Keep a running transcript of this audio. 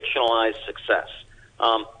sensationalized success.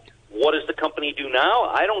 What does the company do now?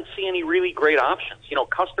 I don't see any really great options.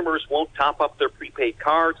 Customers won't top up their prepaid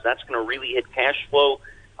cards. That's going to really hit cash flow.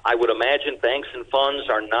 I would imagine banks and funds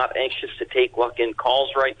are not anxious to take lock-in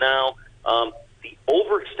calls right now. The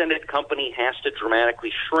overextended company has to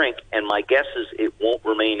dramatically shrink, and my guess is it won't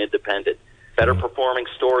remain independent. Better performing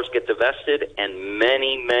stores get divested, and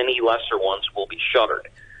many, many lesser ones will be shuttered.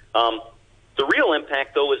 The real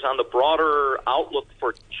impact, though, is on the broader outlook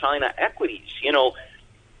for China equities.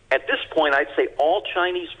 At this point, I'd say all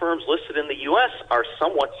Chinese firms listed in the U.S. are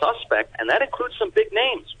somewhat suspect, and that includes some big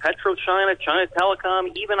names: PetroChina, China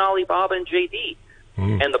Telecom, even Alibaba and JD.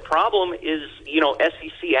 And the problem is,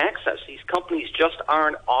 SEC access. These companies just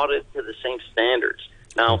aren't audited to the same standards.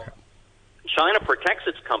 Now, China protects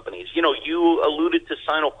its companies. You alluded to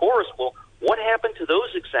Sino-Forest. Well, what happened to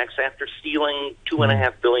those execs after stealing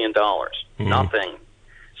 $2.5 billion? Nothing.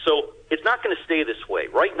 So it's not going to stay this way.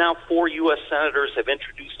 Right now, 4 U.S. senators have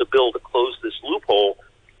introduced a bill to close this loophole,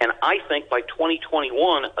 and I think by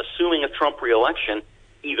 2021, assuming a Trump reelection,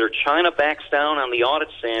 either China backs down on the audit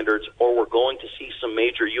standards or we're going to see some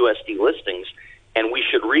major U.S. delistings, and we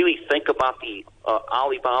should really think about the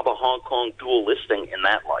Alibaba Hong Kong dual listing in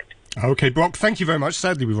that light. OK, Brock, thank you very much.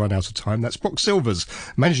 Sadly, we've run out of time. That's Brock Silvers,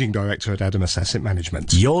 Managing Director at Adamas Asset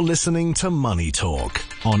Management. You're listening to Money Talk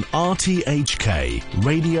on RTHK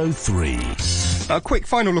Radio 3. A quick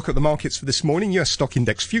final look at the markets for this morning. US stock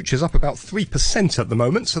index futures up about 3% at the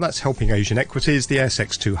moment, so that's helping Asian equities. The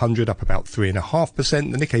ASX 200 up about 3.5%.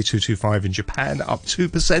 The Nikkei 225 in Japan up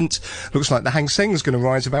 2%. Looks like the Hang Seng is going to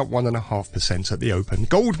rise about 1.5% at the open.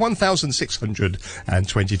 Gold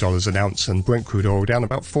 $1,620 an ounce, and Brent crude oil down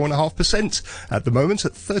about 4.5% at the moment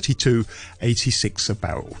at $32.86 a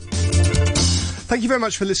barrel. Thank you very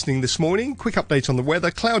much for listening this morning. Quick update on the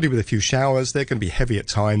weather. Cloudy with a few showers. They're going to be heavy at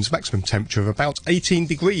times. Maximum temperature of about 18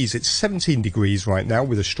 degrees. It's 17 degrees right now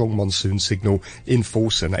with a strong monsoon signal in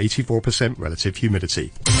force and 84% relative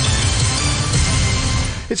humidity.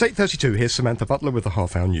 It's 8:32. Here's Samantha Butler with the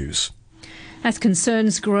half-hour news. As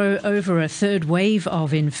concerns grow over a third wave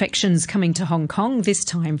of infections coming to Hong Kong, this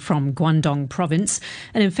time from Guangdong province,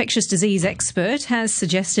 an infectious disease expert has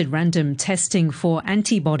suggested random testing for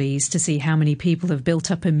antibodies to see how many people have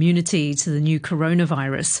built up immunity to the new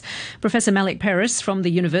coronavirus. Professor Malik Peris from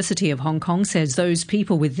the University of Hong Kong says those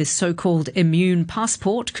people with this so-called immune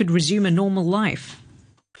passport could resume a normal life.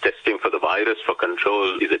 Testing for the virus for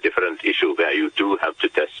control is a different issue where you do have to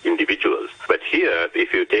test individuals. But here,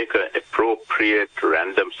 if you take an appropriate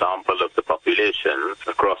random sample of the population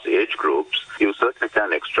across age groups, you certainly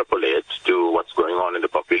can extrapolate to what's going on in the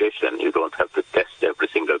population. You don't have to test every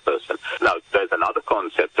single person. Now, there's another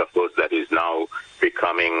concept, of course, that is now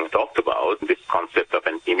becoming talked about, this concept of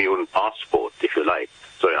an immune passport, if you like.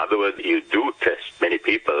 So in other words, you do test many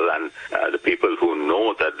people, and the people who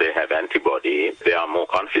know that they have antibody, they are more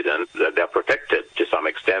confident that they are protected. To some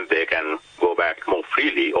extent, they can go back more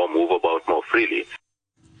freely or move about more freely.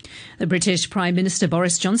 The British Prime Minister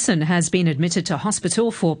Boris Johnson has been admitted to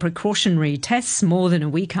hospital for precautionary tests more than a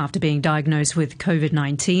week after being diagnosed with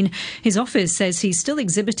Covid-19. His office says he's still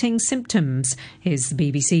exhibiting symptoms. Here's the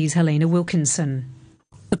BBC's Helena Wilkinson.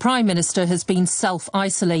 The Prime Minister has been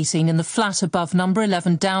self-isolating in the flat above number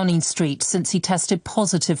 11 Downing Street since he tested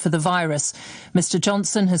positive for the virus. Mr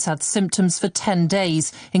Johnson has had symptoms for 10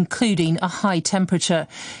 days, including a high temperature.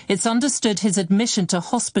 It's understood his admission to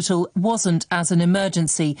hospital wasn't as an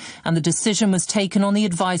emergency, and the decision was taken on the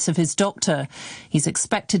advice of his doctor. He's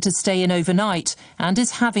expected to stay in overnight and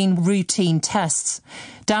is having routine tests.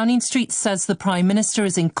 Downing Street says the Prime Minister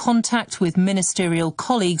is in contact with ministerial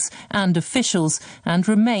colleagues and officials and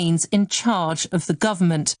remains in charge of the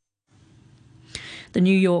government. The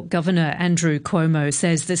New York Governor Andrew Cuomo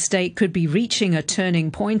says the state could be reaching a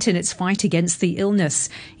turning point in its fight against the illness.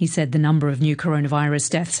 He said the number of new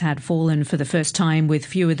coronavirus deaths had fallen for the first time, with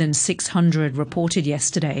fewer than 600 reported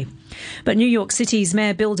yesterday. But New York City's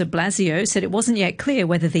Mayor Bill de Blasio said it wasn't yet clear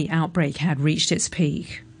whether the outbreak had reached its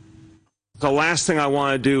peak. The last thing I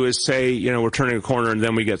want to do is say, we're turning a corner and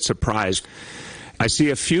then we get surprised. I see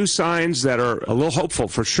a few signs that are a little hopeful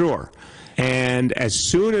for sure. And as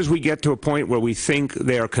soon as we get to a point where we think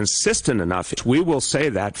they are consistent enough, we will say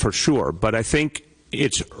that for sure. But I think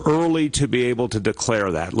it's early to be able to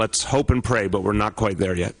declare that. Let's hope and pray, but we're not quite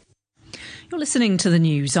there yet. You're listening to the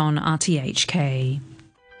news on RTHK.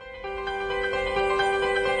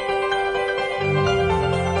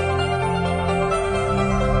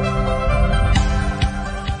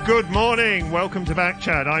 Good morning. Welcome to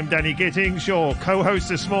Backchat. I'm Danny Gittings. Your co-host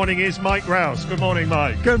this morning is Mike Rouse. Good morning,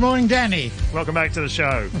 Mike. Good morning, Danny. Welcome back to the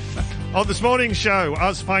show. On this morning's show,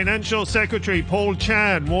 US Financial Secretary Paul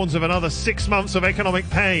Chan warns of another 6 months of economic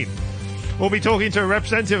pain. We'll be talking to a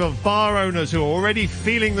representative of bar owners who are already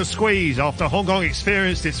feeling the squeeze after Hong Kong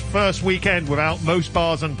experienced its first weekend without most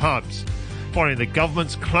bars and pubs, following the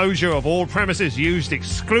government's closure of all premises used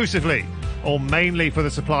exclusively or mainly for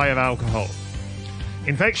the supply of alcohol.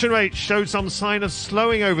 Infection rates showed some sign of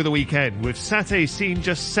slowing over the weekend, with Saturday seeing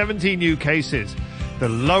just 70 new cases, the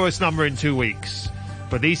lowest number in 2 weeks.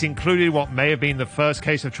 But these included what may have been the first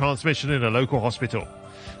case of transmission in a local hospital.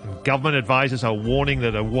 And government advisors are warning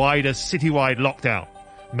that a wider citywide lockdown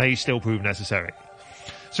may still prove necessary.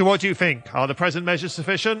 So what do you think? Are the present measures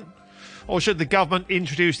sufficient? Or should the government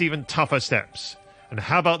introduce even tougher steps? And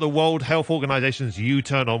how about the World Health Organization's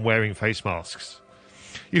U-turn on wearing face masks?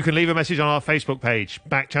 You can leave a message on our Facebook page,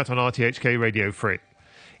 Backchat on RTHK Radio Free.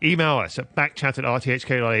 Email us at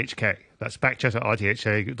backchat@rthk.hk. That's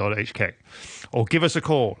backchat@rthk.hk. Or give us a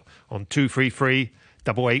call on 233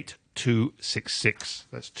 88266.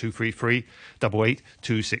 That's 233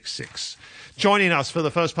 88266. Joining us for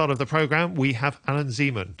the first part of the programme, we have Alan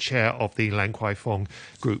Zeman, Chair of the Lan Kwai Fong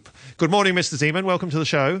Group. Good morning, Mr. Zeman. Welcome to the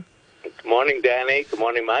show. Good morning, Danny. Good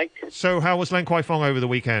morning, Mike. So how was Lan Kwai Fong over the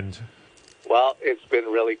weekend? Well, it's been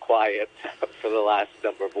really quiet for the last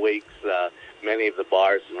number of weeks. Many of the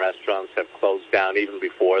bars and restaurants have closed down even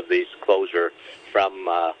before this closure from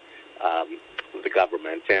the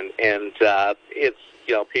government, and it's,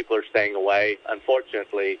 you know, people are staying away.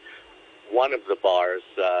 Unfortunately, one of the bars,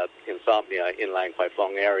 Insomnia in Lan Kwai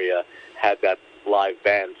Fong area, had that live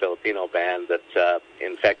band, Filipino band, that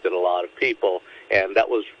infected a lot of people, and that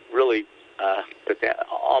was really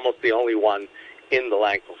almost the only one in the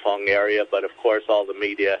Lan Kwai Fong area. But of course, all the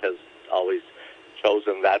media has always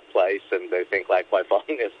chosen that place, and they think Lan Kwai Fong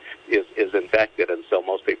is infected, and so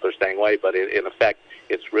most people are staying away. But in effect,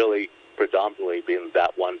 it's really predominantly been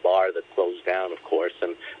that one bar that closed down, of course,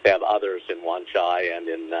 and they have others in Wan Chai and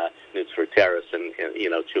in Knutsford Terrace, and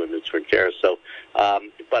two in Knutsford Terrace. So,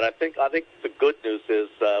 but I think the good news is,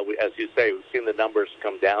 as you say, we've seen the numbers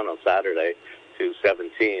come down on Saturday to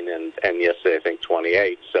 17, and yesterday I think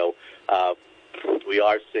 28. So we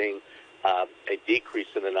are seeing a decrease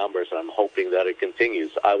in the numbers, and I'm hoping that it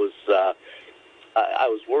continues. I was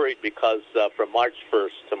worried because from March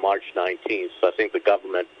 1st to March 19th, I think the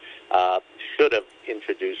government should have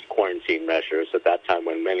introduced quarantine measures at that time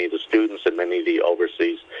when many of the students and many of the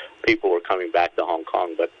overseas people were coming back to Hong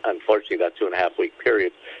Kong. But unfortunately, that 2.5-week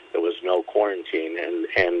period, there was no quarantine,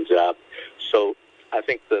 and so I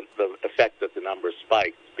think the effect that the numbers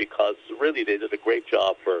spiked, because really they did a great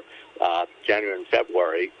job for January and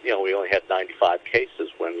February. You know, we only had 95 cases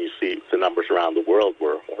when you see the numbers around the world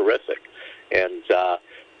were horrific, and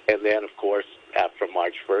then of course after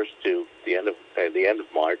March 1st to the end of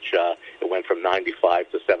March, it went from 95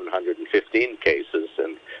 to 715 cases,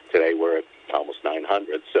 and today we're at almost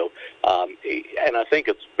 900. So, and I think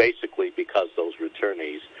it's basically because those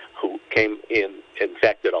returnees who came in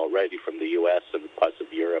infected already from the U.S. and parts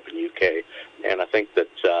of Europe and UK, and I think that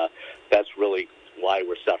that's really why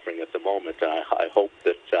we're suffering at the moment. And I hope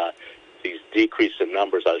that these decrease in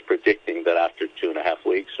numbers, I was predicting that after 2.5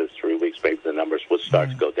 weeks or 3 weeks, maybe the numbers would start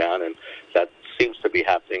to go down, and that seems to be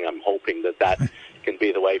happening. I'm hoping that can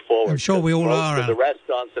be the way forward. I'm sure we all are. The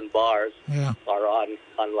restaurants and bars are on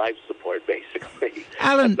life support, basically,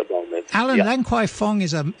 Alan, at the moment. Alan, Lan Kwai Fong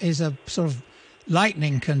is a sort of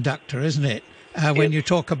lightning conductor, isn't it? When you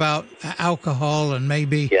talk about alcohol and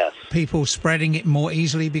maybe people spreading it more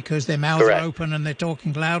easily because their mouths are open and they're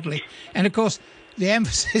talking loudly. And, of course, the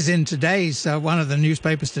emphasis in today's, one of the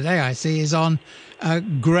newspapers today I see, is on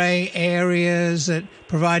grey areas that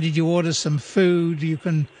provided you order some food, you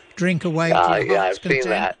can drink away to your heart's content.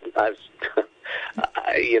 Seen that.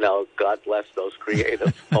 God bless those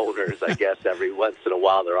creative owners. I guess every once in a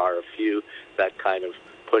while there are a few that kind of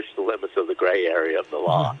push the limits of the grey area of the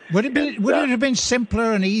law. Would it have been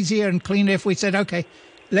simpler and easier and cleaner if we said, okay,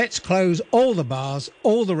 let's close all the bars,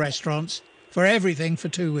 all the restaurants, for everything for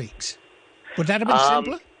 2 weeks? Would that have been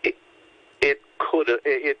simpler? It could have.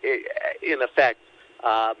 In effect,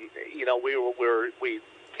 we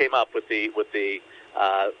came up with the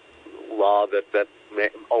law that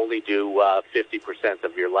only do 50%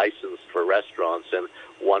 of your license for restaurants and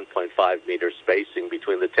 1.5 meter spacing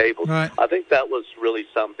between the tables. Right. I think that was really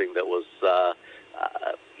something that was,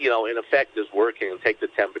 in effect, is working. And take the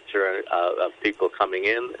temperature of people coming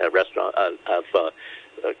in,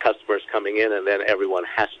 customers coming in, and then everyone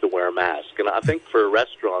has to wear a mask. And I think for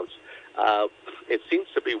restaurants, it seems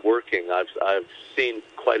to be working. I've seen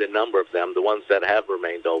quite a number of them, the ones that have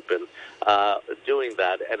remained open, doing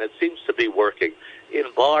that, and it seems to be working. In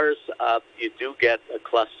bars, you do get a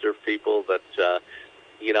cluster of people that,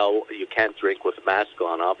 you can't drink with a mask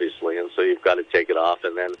on, obviously, and so you've got to take it off,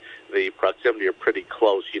 and then the proximity are pretty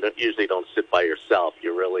close. You usually don't sit by yourself.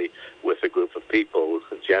 You're really with a group of people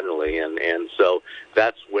generally, and so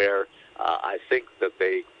that's where I think that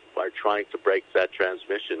they are trying to break that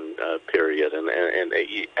transmission period,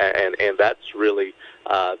 and that's really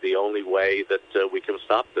the only way that we can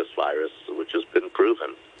stop this virus, which has been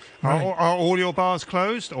proven. Are all your bars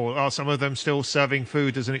closed, or are some of them still serving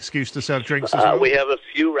food as an excuse to serve drinks as well? We have a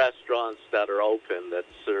few restaurants that are open that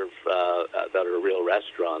serve that are real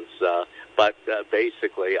restaurants, but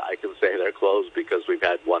basically I can say they're closed because we've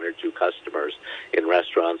had one or two customers in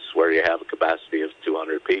restaurants where you have a capacity of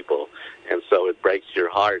 200 people, and so it breaks your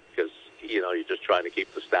heart because you're just trying to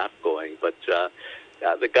keep the staff going. But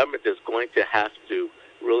the government is going to have to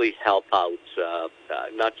really help out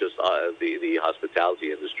not just the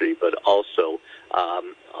hospitality industry, but also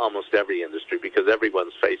almost every industry, because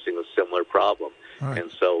everyone's facing a similar problem. Right.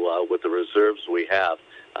 And so with the reserves we have,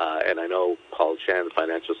 and I know Paul Chan, the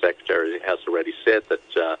financial secretary, has already said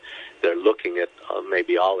that they're looking at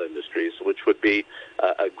maybe all industries, which would be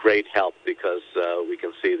a great help, because we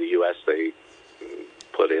can see the U.S., they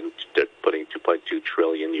putting $2.2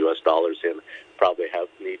 trillion US in, probably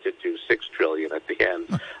need to do $6 trillion at the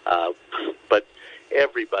end. But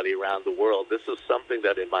everybody around the world, this is something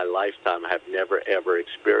that in my lifetime I have never, ever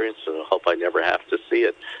experienced, and I hope I never have to see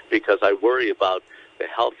it, because I worry about the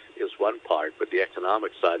health is one part, but the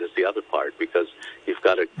economic side is the other part, because you've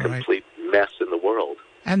got a complete mess in the world.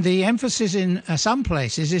 And the emphasis in some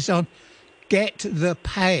places is on get the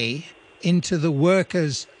pay into the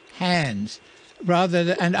workers' hands,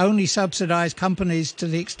 and only subsidize companies to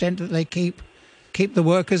the extent that they keep the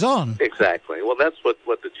workers on. Exactly. Well, that's what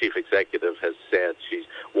the chief executive has said. She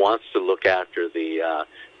wants to look after the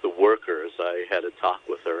workers. I had a talk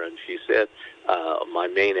with her, and she said, my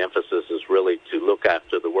main emphasis is really to look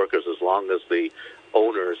after the workers as long as the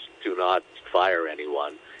owners do not fire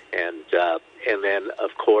anyone. And then,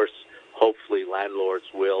 of course, hopefully landlords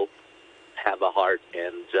will have a heart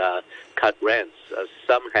and cut rents.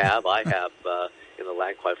 Some have. I have in the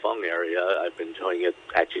Lan Kwai Fong area. I've been doing it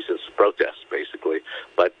actually since the protests, basically.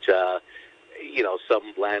 But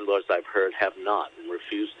some landlords I've heard have not and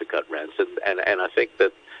refused to cut rents, and I think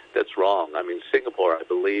that's wrong. I mean, Singapore, I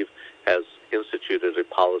believe, has instituted a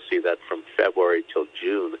policy that from February till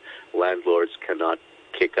June, landlords cannot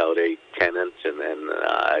kick out a tenant, and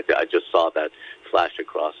I just saw that flash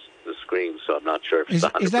across the screen, so I'm not sure if it's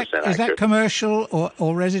 100% accurate. Is that commercial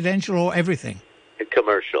or residential or everything?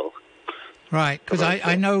 Commercial. Right, because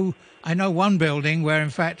I know one building where,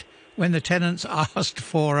 in fact, when the tenants asked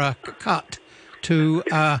for a cut to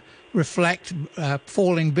reflect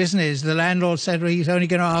falling business, the landlord said he's only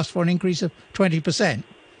going to ask for an increase of 20%.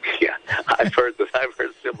 Yeah, I've heard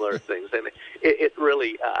similar things, and it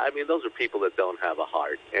really, those are people that don't have a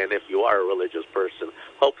heart, and if you are a religious person,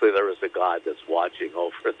 hopefully there is a God that's watching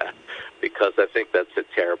over that, because I think that's a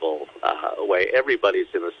terrible way. Everybody's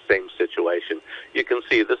in the same situation. You can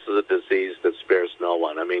see this is a disease that spares no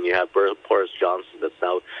one. I mean, you have Boris Johnson that's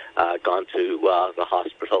now gone to the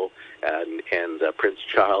hospital, and Prince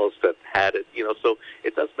Charles that had it, so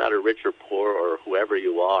it doesn't matter rich or poor or whoever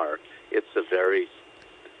you are, it's a very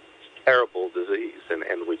terrible disease,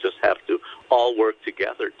 and we just have to all work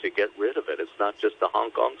together to get rid of it. It's not just the Hong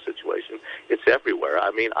Kong situation; it's everywhere. I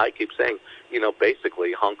mean, I keep saying,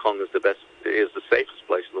 basically, Hong Kong is the safest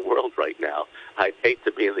place in the world right now. I'd hate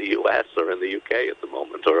to be in the U.S. or in the U.K. at the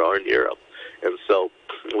moment, or in Europe. And so,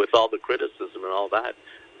 with all the criticism and all that,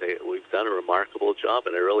 we've done a remarkable job,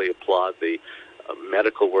 and I really applaud the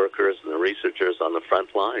medical workers and the researchers on the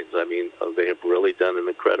front lines. I mean, they have really done an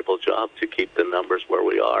incredible job to keep the numbers where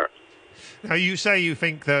we are. Now, you say you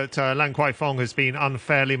think that Lan Kwai Fong has been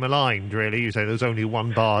unfairly maligned, really. You say there's only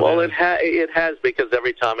one bar there. Well, it has, because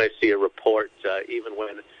every time I see a report, even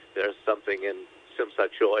when there's something in Sim Sat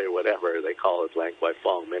Choi or whatever, they call it Lan Kwai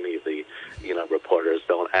Fong. Many of the reporters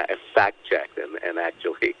don't fact check, and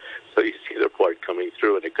actually, so you see the report coming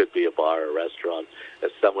through, and it could be a bar or a restaurant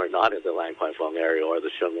somewhere not in the Lan Kwai Fong area or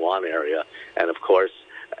the Sheung Wan area, and of course,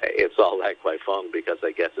 it's all Lan Kwai Fong because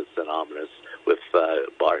I guess it's synonymous with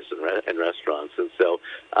bars and restaurants, and so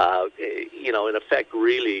in effect,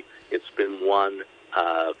 really, it's been one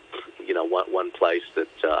place that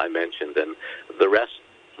I mentioned, and the rest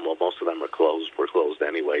most of them were closed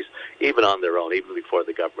anyways, even on their own, even before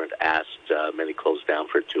the government asked. Many closed down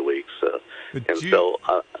for 2 weeks. So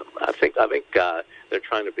I think they're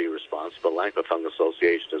trying to be responsible. Lan Kwai Fong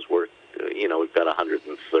Association has worked. We've got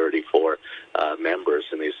 134 members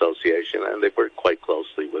in the association, and they've worked quite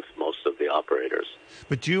closely with most of the operators.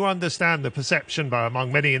 But do you understand the perception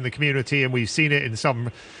among many in the community, and we've seen it in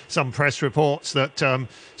some press reports, that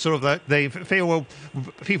that they feel, well,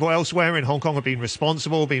 people elsewhere in Hong Kong have been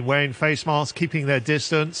responsible, been wearing face masks, keeping their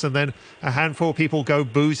distance, and then a handful of people go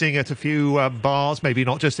boozing at a few bars, maybe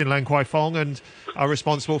not just in Lan Kwai Fong, and are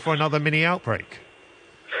responsible for another mini outbreak?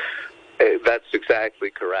 That's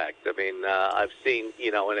exactly correct. I mean, I've seen,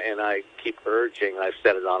 and I keep urging, I've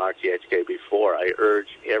said it on RTHK before, I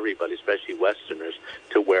urge everybody, especially Westerners,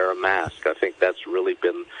 to wear a mask. I think that's really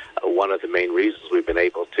been one of the main reasons we've been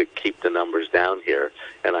able to keep the numbers down here.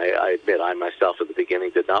 And I admit, I myself at the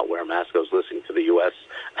beginning did not wear a mask. I was listening to the U.S.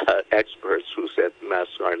 Experts who said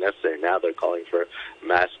masks aren't necessary. Now they're calling for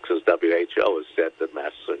masks, as WHO has said that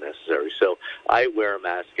masks are necessary. So I wear a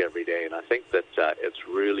mask every day, and I think that it's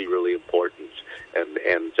really, really important.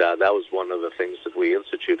 And that was one of the things that we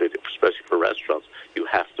instituted, especially for restaurants. You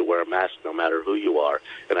have to wear a mask no matter who you are.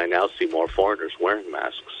 And I now see more foreigners wearing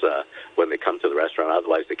masks when they come to the restaurant.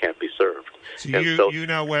 Otherwise, they can't be served. So you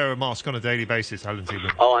now wear a mask on a daily basis, Alan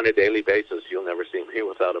Zeman? Oh, on a daily basis. You'll never see me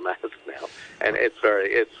without a mask now. And it's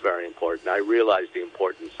very important. I realize the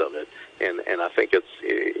importance of it. And I think it's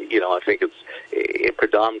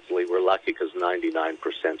predominantly, we're lucky because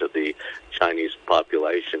 99% of the Chinese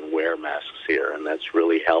population wear masks here, and that's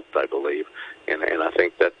really helped, I believe. And I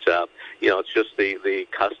think that, it's just the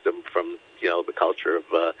custom from, the culture of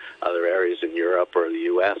other areas in Europe or the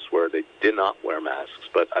U.S. where they did not wear masks.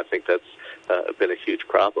 But I think that's been a huge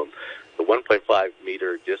problem. The 1.5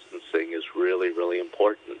 meter distancing is really, really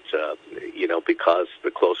important, because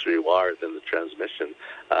the closer you are, then the transmission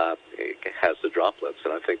has the droplets.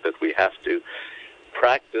 And I think that we have to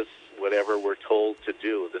practice whatever we're told to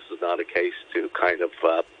do. This is not a case to kind of,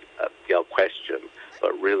 question,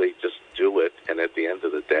 but really just do it. And at the end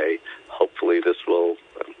of the day, hopefully this will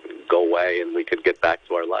go away and we can get back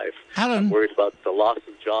to our life. Alan, I'm worried about the loss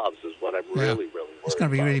of jobs is what I'm really, really worried about. It's going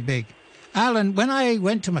to be really big. Alan, when I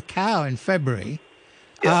went to Macau in February,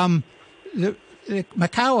 the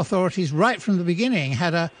Macau authorities right from the beginning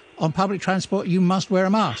had on public transport, you must wear a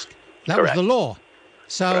mask. That Correct. was the law.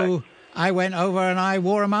 So Correct. I went over and I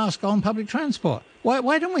wore a mask on public transport.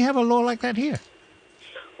 Why don't we have a law like that here?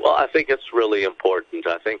 Well, I think it's really important.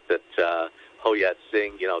 I think that Ho Yat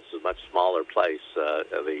Sing, it's a much smaller place,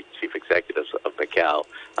 the chief executive of Macau,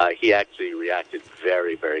 he actually reacted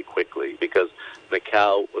very, very quickly because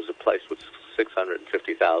Macau was a place with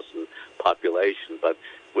 650,000 population, but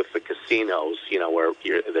with the casinos, where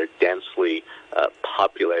they're densely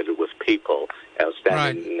populated with people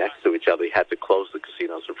standing next to each other, you had to close the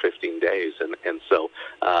casinos for 15 days, and so,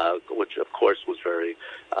 which of course was very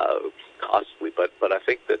costly. But I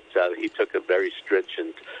think that he took a very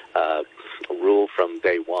stringent rule from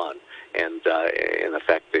day one, and in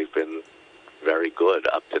effect, they've been very good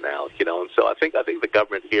up to now, and so I think the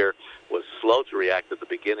government here was slow to react at the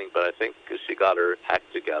beginning, but I think she got her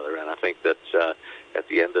act together, and I think that at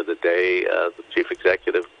the end of the day, the chief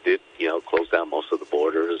executive did, close down most of the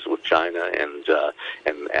borders with China, and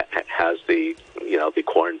has the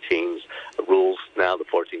quarantines rules now, the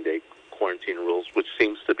 14-day quarantine rules, which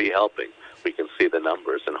seems to be helping. We can see the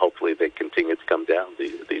numbers, and hopefully they continue to come down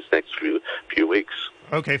these next few weeks.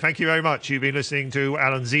 Okay, thank you very much. You've been listening to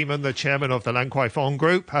Alan Zeman, the chairman of the Lan Kwai Fong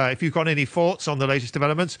Group. If you've got any thoughts on the latest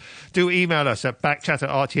developments, do email us at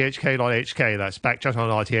backchat@rthk.hk. That's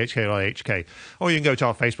backchat@rthk.hk. Or you can go to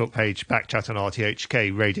our Facebook page, Backchat on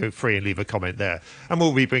RTHK Radio Free, and leave a comment there. And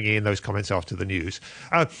we'll be bringing in those comments after the news.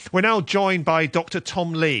 We're now joined by Dr.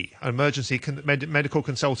 Tom Lee, an emergency medical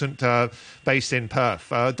consultant based in Perth.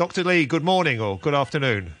 Dr. Lee, good morning or good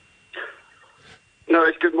afternoon. No,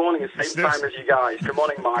 it's good morning. It's the same time as you guys. Good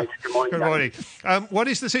morning, Mike. Good morning. Good morning. What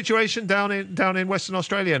is the situation down in Western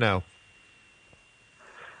Australia now?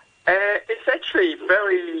 It's actually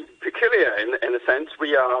very peculiar in a sense.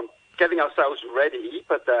 We are getting ourselves ready,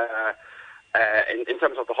 but in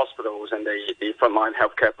terms of the hospitals and the frontline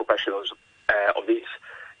healthcare professionals of these,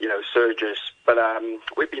 surges. But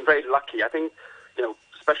we've been very lucky. I think,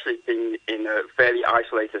 especially being in a fairly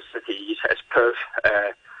isolated city as Perth.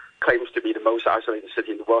 Claims to be the most isolated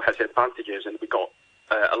city in the world, has advantages, and we got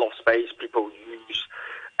a lot of space. People use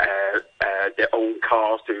their own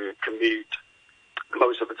cars to commute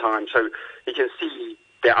most of the time. So you can see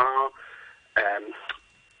there are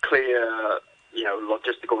clear,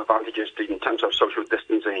 logistical advantages in terms of social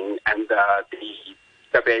distancing, and the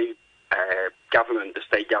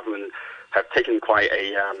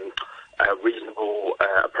quite a reasonable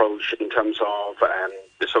approach in terms of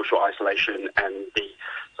the social isolation and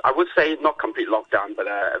I would say not complete lockdown, but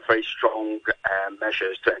very strong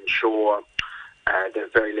measures to ensure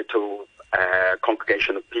there's very little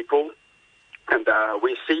congregation of people. And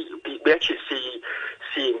we actually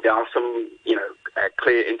seeing there are some,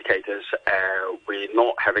 clear indicators. We're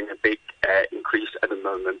not having a big increase at the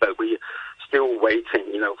moment, but we're still waiting,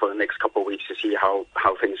 for the next couple of weeks to see how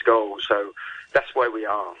things go. So that's where we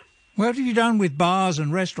are. What have you done with bars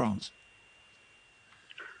and restaurants?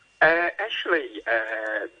 Actually,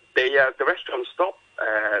 the restaurants stopped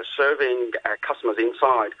serving customers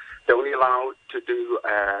inside. They're only allowed to do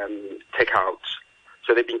takeouts.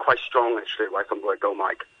 So they've been quite strong, actually, right from the word go,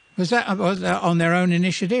 Mike. Was that on their own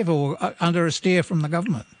initiative or under a steer from the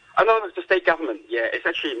government? Oh, no, it's the state government. Yeah, it's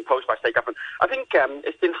actually imposed by state government. I think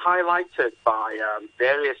it's been highlighted by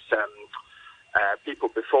various people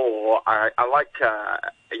before. I like,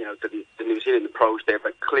 the New Zealand approach. They have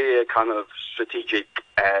a clear kind of strategic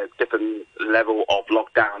different level of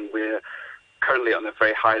lockdown. We're currently on a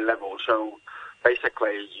very high level. So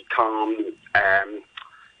basically you can't,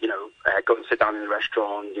 go and sit down in a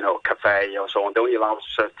restaurant, a cafe or so on. They only allow us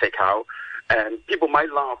to serve takeout. And people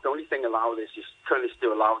might laugh. The only thing allowed is currently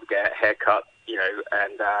still allowed to get a haircut,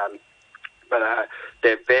 but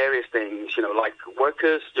there are various things, like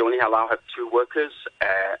workers. You only allow to have 2 workers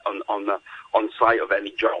on site of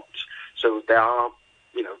any jobs. So there are,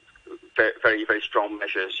 very, very, very strong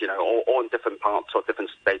measures, all in different parts or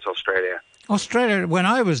different states of Australia. Australia, when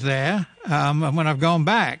I was there, and when I've gone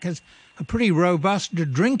back, has a pretty robust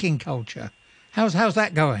drinking culture. How's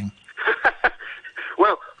that going?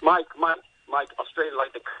 Well, Mike, Australia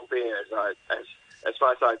like the cool beer as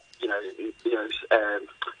far as I,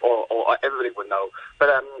 or everybody would know. But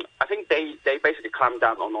I think they basically clamped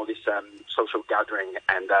down on all this social gathering,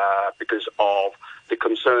 and because of the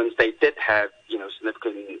concerns, they did have,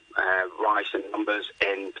 significant rise in numbers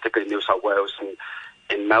in particularly New South Wales and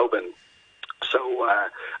in Melbourne. So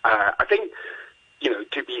I think,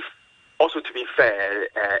 to be fair,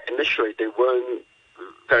 initially they weren't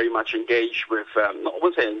very much engaged with, I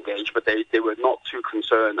wouldn't say engaged, but they were not too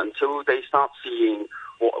concerned until they start seeing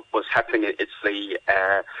what was happening in Italy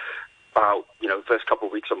about, first couple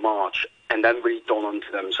of weeks of March, and then really dawned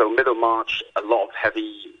onto them. So middle of March, a lot of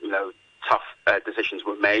heavy, tough decisions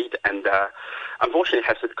were made, and unfortunately it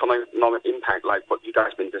has an economic impact like what you guys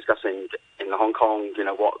have been discussing in Hong Kong,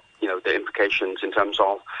 the implications in terms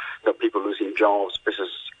of people losing jobs, business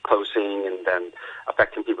closing, and then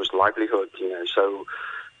affecting people's livelihood, so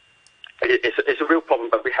it's a real problem,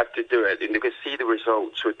 but we have to do it. And you can see the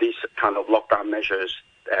results with these kind of lockdown measures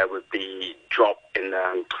with the drop in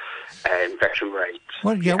infection rates.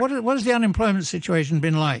 What has the unemployment situation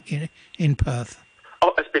been like in Perth?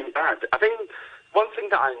 Oh, it's been bad. I think one thing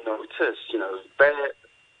that I noticed,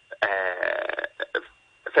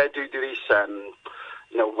 fair due to these,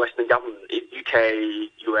 Western government, UK,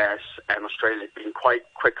 US, and Australia have been quite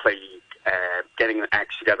quickly getting an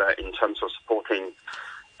act together in terms of supporting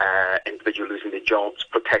individuals losing their jobs,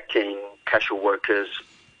 protecting casual workers,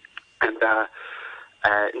 and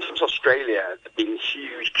in terms of Australia, there have been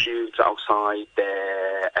huge queues outside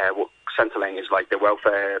their what Centrelink is like their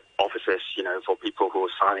welfare offices, for people who are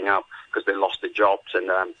signing up because they lost their jobs, and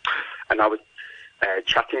I was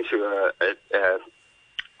chatting to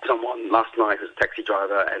someone last night who's a taxi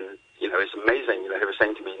driver, and it's amazing. They were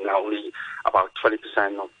saying to me now only about 20%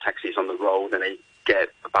 of taxis on the road, and they get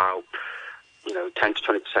about 10 to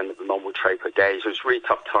 20% of the normal trade per day. So it's a really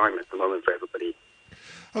tough time at the moment for everybody.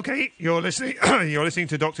 Okay, you're listening. You're listening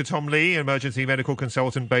to Dr. Tom Lee, emergency medical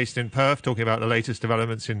consultant based in Perth, talking about the latest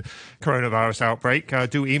developments in coronavirus outbreak.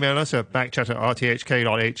 Do email us at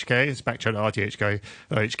backchat@rthk.hk. It's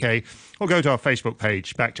backchat@rthk.hk, or go to our Facebook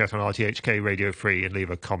page, Backchat on RTHK Radio Free, and leave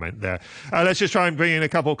a comment there. Let's just try and bring in a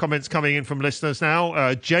couple of comments coming in from listeners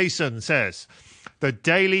now. Jason says, the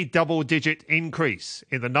daily double-digit increase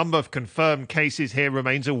in the number of confirmed cases here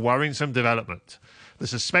remains a worrisome development. The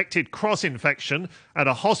suspected cross-infection at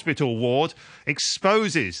a hospital ward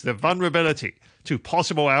exposes the vulnerability to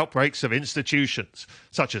possible outbreaks of institutions,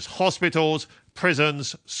 such as hospitals,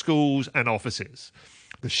 prisons, schools and offices.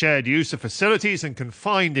 The shared use of facilities and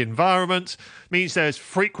confined environments means there's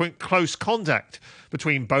frequent close contact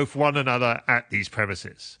between both one another at these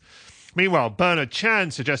premises. Meanwhile, Bernard Chan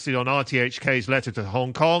suggested on RTHK's letter to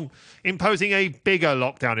Hong Kong imposing a bigger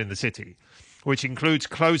lockdown in the city, which includes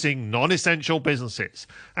closing non-essential businesses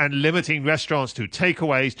and limiting restaurants to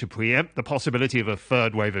takeaways to preempt the possibility of a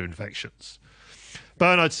third wave of infections.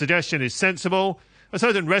 Bernard's suggestion is sensible, A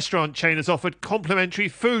certain restaurant chain has offered complimentary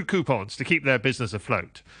food coupons to keep their business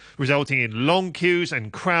afloat, resulting in long queues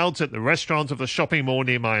and crowds at the restaurant of the shopping mall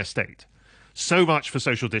near my estate. So much for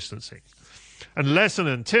social distancing. Unless and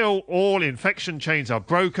until all infection chains are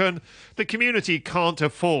broken, the community can't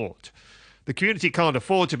afford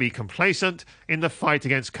to be complacent in the fight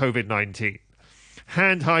against Covid-19.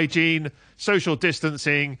 Hand hygiene, social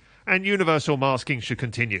distancing, and universal masking should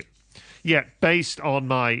continue. Yet, based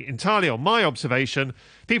entirely on my observation,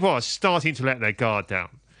 people are starting to let their guard down,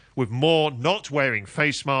 with more not wearing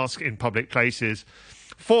face masks in public places.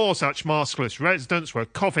 4 such maskless residents were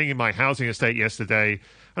coughing in my housing estate yesterday,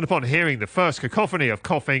 and upon hearing the first cacophony of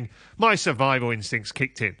coughing, my survival instincts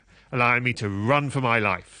kicked in, allowing me to run for my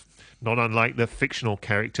life, not unlike the fictional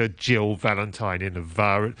character Jill Valentine in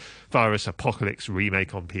the Virus Apocalypse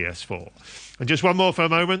remake on PS4. And just one more for a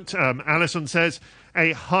moment. Alison says,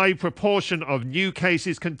 a high proportion of new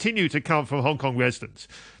cases continue to come from Hong Kong residents,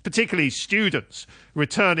 particularly students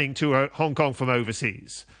returning to Hong Kong from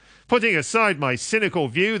overseas. Putting aside my cynical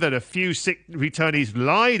view that a few sick returnees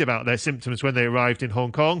lied about their symptoms when they arrived in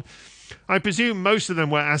Hong Kong, I presume most of them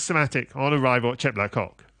were asthmatic on arrival at Chek Lap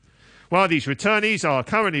Kok. While these returnees are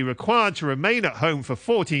currently required to remain at home for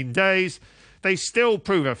 14 days, they still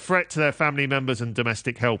prove a threat to their family members and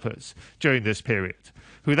domestic helpers during this period,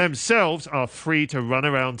 who themselves are free to run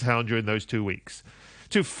around town during those 2 weeks.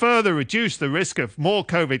 To further reduce the risk of more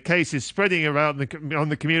COVID cases spreading around on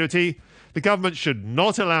the community, the government should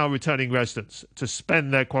not allow returning residents to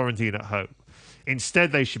spend their quarantine at home.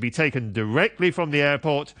 Instead, they should be taken directly from the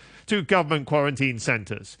airport to government quarantine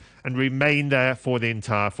centres and remain there for the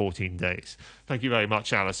entire 14 days. Thank you very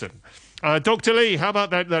much, Alison. Dr. Lee, how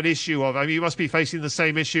about that issue of, you must be facing the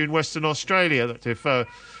same issue in Western Australia, that if the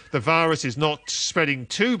virus is not spreading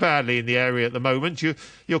too badly in the area at the moment,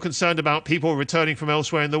 you're concerned about people returning from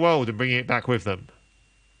elsewhere in the world and bringing it back with them.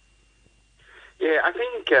 Yeah, I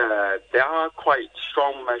think there are quite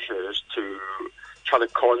strong measures to try to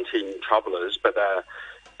quarantine travellers, but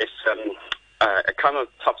it's a kind of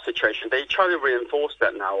tough situation. They try to reinforce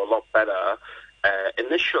that now a lot better.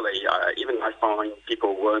 Initially, even I find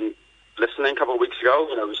people weren't listening a couple of weeks ago.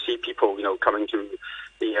 We see people, coming to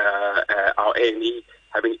the our A&E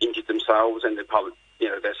having injured themselves, and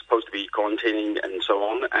they're supposed to be quarantining and so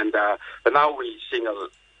on. And but now we're seeing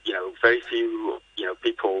very few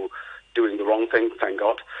people doing the wrong thing, thank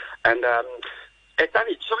God. And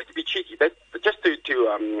Danny, sorry to be cheeky, but just to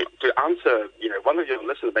answer, one of your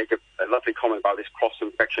listeners make a lovely comment about this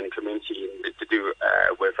cross-infection in community and to do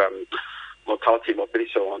with mortality,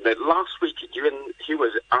 morbidity, so on. That last week, he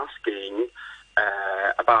was asking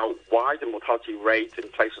about why the mortality rate in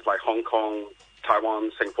places like Hong Kong,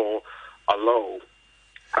 Taiwan, Singapore are low.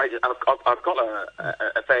 I've got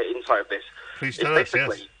a fair insight of this. Please tell us,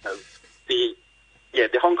 yes.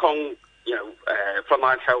 The Hong Kong,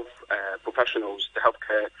 frontline health professionals, the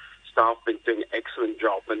healthcare staff, been doing an excellent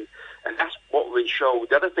job, and that's what we show.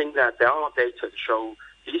 The other thing that there are data to show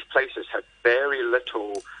these places have very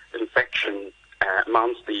little infection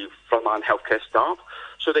amongst the frontline healthcare staff,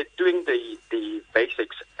 so they're doing the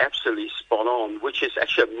basics absolutely spot on, which is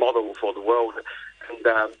actually a model for the world,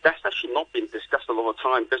 and that's actually not been discussed a lot of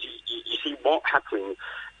time, because you see what's happening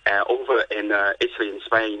over in Italy and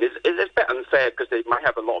Spain. It's a bit unfair because they might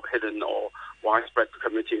have a lot of hidden or widespread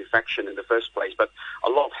community infection in the first place, but a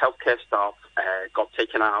lot of healthcare staff got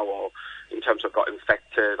taken out, or in terms of got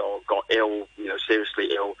infected or got ill, seriously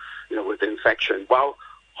ill, with the infection. While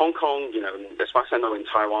Hong Kong, as far as I know, in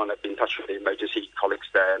Taiwan, I've been in touch with the emergency colleagues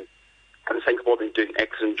there, and Singapore have been doing an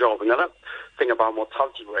excellent job. Another thing about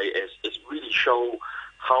mortality rate is really show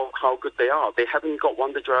how good they are. They haven't got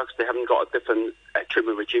wonder drugs, they haven't got a different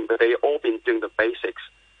treatment regime, but they've all been doing the basics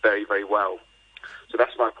very, very well. So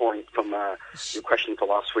that's my point from your question for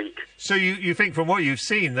last week. So you think, from what you've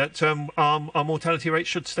seen, that our mortality rate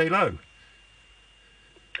should stay low?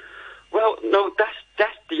 Well, no,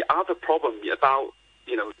 that's the other problem about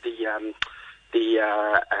the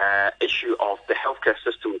issue of the healthcare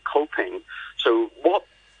system coping. So what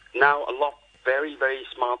now a lot very, very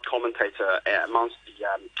smart commentator amongst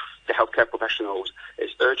the healthcare professionals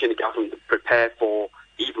is urging the government to prepare for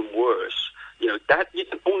even worse. That you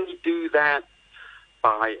can only do that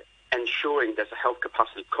by ensuring there's a health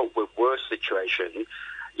capacity to cope with worse situation.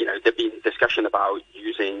 There's been discussion about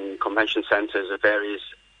using convention centres or various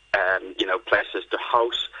places to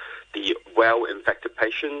house the well-infected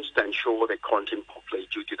patients to ensure they quarantine properly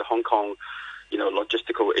due to the Hong Kong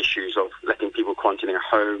logistical issues of letting people quarantine at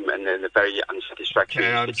home and then a very unsatisfactory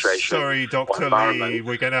situation. Sorry, Dr. Lee,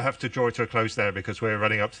 we're going to have to draw it to a close there because we're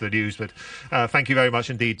running up to the news. But thank you very much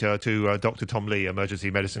indeed to Dr. Tom Lee,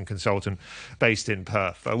 emergency medicine consultant based in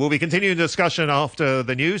Perth. We'll be continuing the discussion after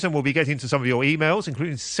the news, and we'll be getting to some of your emails,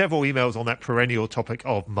 including several emails on that perennial topic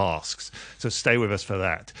of masks. So stay with us for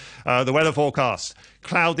that. The weather forecast.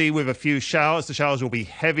 Cloudy with a few showers. The showers will be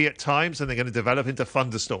heavy at times and they're going to develop into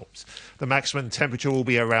thunderstorms. The maximum temperature will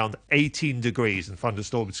be around 18 degrees and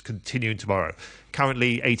thunderstorms continuing tomorrow.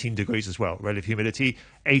 Currently 18 degrees as well. Relative humidity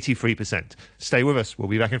 83%. Stay with us. We'll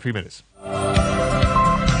be back in 3 minutes.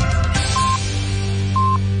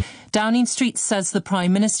 Downing Street says the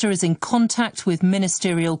Prime Minister is in contact with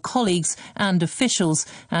ministerial colleagues and officials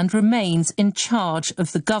and remains in charge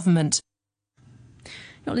of the government.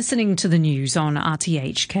 You're listening to the news on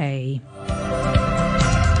RTHK.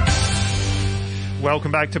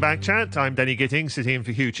 Welcome back to Backchat. I'm Denny Gitting, sitting in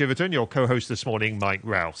for Hugh Chiverton, your co-host this morning, Mike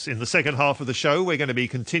Rouse. In the second half of the show, we're going to be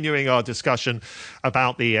continuing our discussion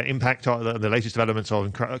about the impact of the latest developments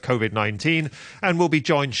on Covid-19, and we'll be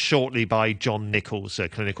joined shortly by John Nichols, a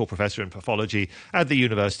clinical professor in pathology at the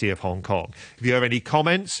University of Hong Kong. If you have any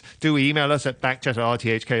comments, do email us at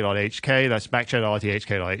backchat@rthk.hk, that's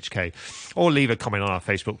backchat@rthk.hk, or leave a comment on our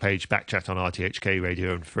Facebook page, Backchat on RTHK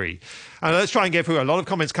Radio and Free. Let's try and get through a lot of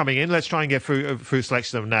comments coming in. Let's try and get through a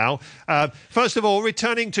selection of them now. First of all,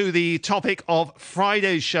 returning to the topic of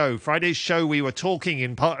Friday's show. Friday's show, we were talking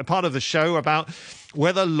in part of the show about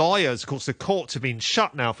whether lawyers, of course, the courts have been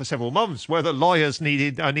shut now for several months, whether lawyers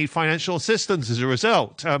need financial assistance as a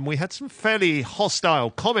result. We had some fairly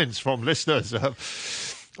hostile comments from listeners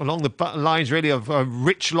along the lines, really, of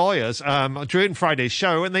rich lawyers during Friday's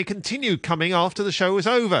show, and they continued coming after the show was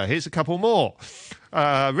over. Here's a couple more.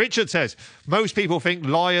 Richard says, most people think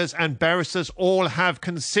lawyers and barristers all have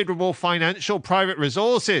considerable financial private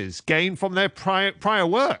resources gained from their prior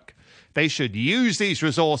work. They should use these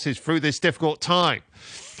resources through this difficult time.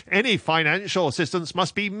 Any financial assistance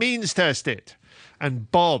must be means tested. And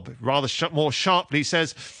Bob, rather more sharply,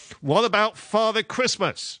 says, what about Father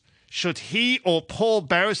Christmas? Should he or poor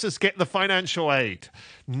barristers get the financial aid?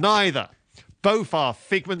 Neither. Both are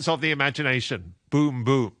figments of the imagination. Boom,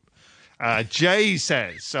 boom. Jay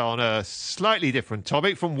says, on a slightly different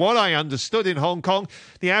topic, from what I understood in Hong Kong,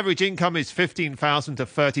 the average income is $15,000 to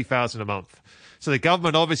 $30,000 a month. So the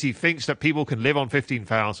government obviously thinks that people can live on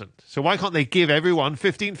 $15,000. So why can't they give everyone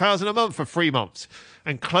 $15,000 a month for 3 months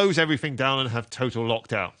and close everything down and have total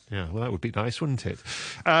lockdown? Yeah, well, that would be nice, wouldn't it?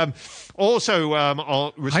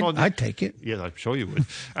 Responding, I'd take it. Yeah, I'm sure you would.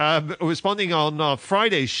 Responding on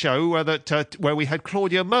Friday's show, where we had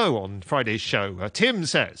Claudia Moe on Friday's show, Tim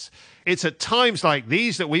says, it's at times like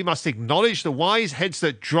these that we must acknowledge the wise heads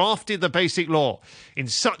that drafted the basic law in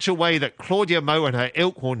such a way that Claudia Moe and her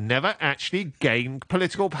ilk will never actually gain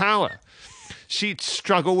political power. She'd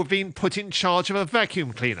struggle with being put in charge of a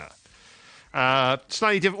vacuum cleaner.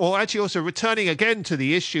 Slightly different, or actually also returning again to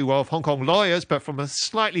the issue of Hong Kong lawyers, but from a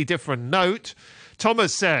slightly different note,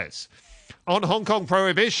 Thomas says, on Hong Kong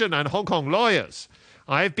prohibition and Hong Kong lawyers,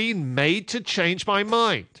 I have been made to change my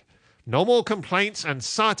mind. No more complaints and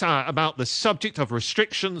satire about the subject of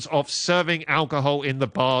restrictions of serving alcohol in the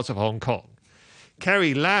bars of Hong Kong.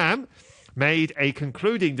 Kerry Lam made a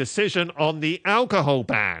concluding decision on the alcohol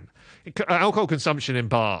ban, alcohol consumption in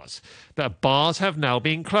bars. The bars have now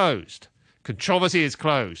been closed. Controversy is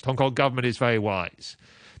closed. Hong Kong government is very wise.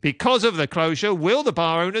 Because of the closure, will the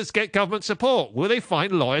bar owners get government support? Will they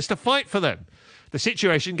find lawyers to fight for them? The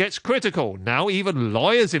situation gets critical. Now even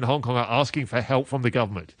lawyers in Hong Kong are asking for help from the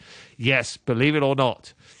government. Yes, believe it or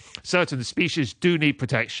not, certain species do need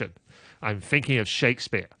protection. I'm thinking of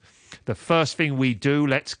Shakespeare. The first thing we do,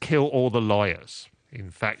 let's kill all the lawyers. In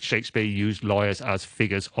fact, Shakespeare used lawyers as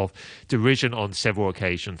figures of derision on several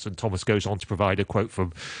occasions, and Thomas goes on to provide a quote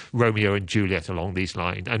from Romeo and Juliet along these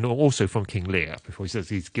lines, and also from King Lear, before he says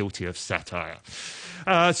he's guilty of satire.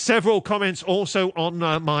 Several comments also on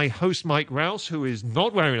my host, Mike Rouse, who is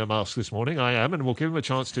not wearing a mask this morning. I am, and we'll give him a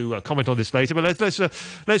chance to comment on this later. But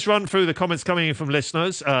let's run through the comments coming in from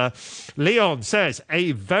listeners. Leon says,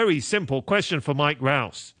 a very simple question for Mike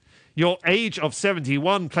Rouse. Your age of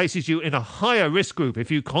 71 places you in a higher risk group if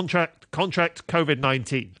you contract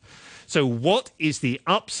COVID-19. So what is the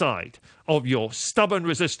upside of your stubborn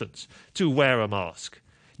resistance to wear a mask?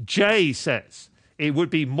 Jay says, it would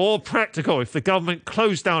be more practical if the government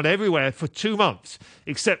closed down everywhere for 2 months,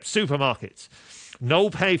 except supermarkets. No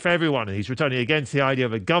pay for everyone. And he's returning again to the idea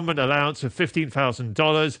of a government allowance of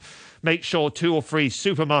 $15,000. Make sure 2 or 3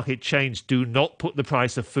 supermarket chains do not put the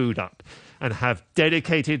price of food up. and have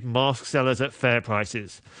dedicated mask sellers at fair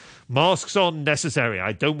prices. Masks on necessary.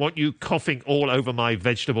 I don't want you coughing all over my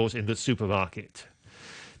vegetables in the supermarket.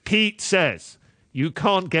 Pete says, you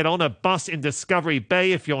can't get on a bus in Discovery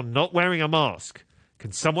Bay if you're not wearing a mask.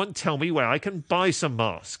 Can someone tell me where I can buy some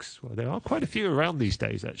masks? Well, there are quite a few around these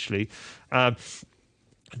days, actually.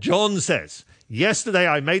 John says, yesterday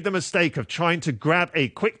I made the mistake of trying to grab a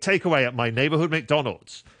quick takeaway at my neighbourhood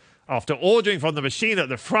McDonald's. After ordering from the machine at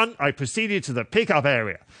the front, I proceeded to the pickup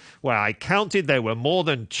area, where I counted there were more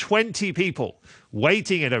than 20 people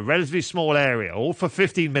waiting in a relatively small area, all for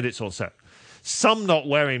 15 minutes or so, some not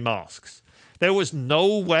wearing masks. There was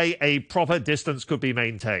no way a proper distance could be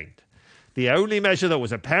maintained. The only measure that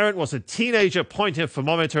was apparent was a teenager pointing a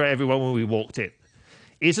thermometer at everyone when we walked in.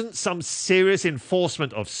 Isn't some serious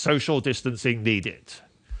enforcement of social distancing needed?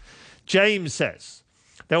 James says,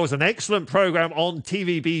 there was an excellent programme on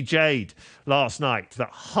TVB Jade last night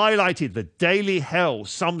that highlighted the daily hell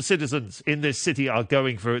some citizens in this city are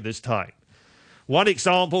going through at this time. One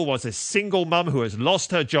example was a single mum who has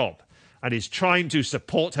lost her job and is trying to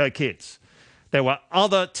support her kids. There were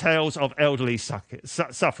other tales of elderly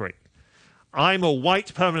suffering. I'm a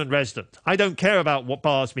white permanent resident. I don't care about what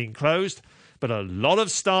bars being closed, but a lot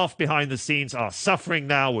of staff behind the scenes are suffering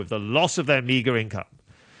now with the loss of their meagre income.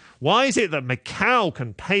 Why is it that Macau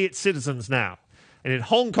can pay its citizens now? And in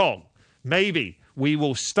Hong Kong, maybe we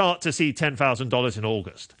will start to see $10,000 in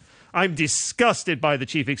August. I'm disgusted by the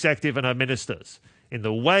chief executive and her ministers in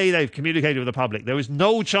the way they've communicated with the public. There is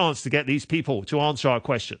no chance to get these people to answer our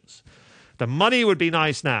questions. The money would be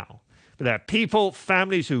nice now, but there are people,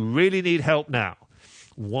 families who really need help now.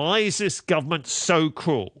 Why is this government so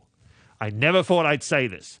cruel? I never thought I'd say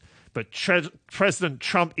this, but President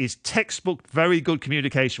Trump is textbook very good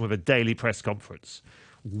communication with a daily press conference.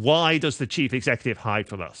 Why does the chief executive hide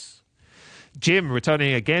from us? Jim,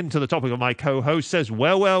 returning again to the topic of my co-host, says,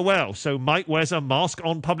 well, so Mike wears a mask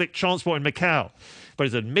on public transport in Macau, but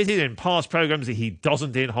has admitted in past programmes that he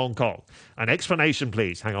doesn't in Hong Kong. An explanation,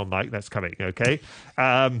 please. Hang on, Mike, that's coming, okay?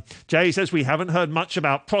 Jay says, we haven't heard much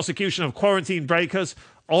about prosecution of quarantine breakers.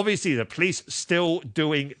 Obviously, the police still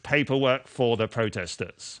doing paperwork for the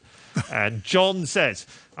protesters. And John says,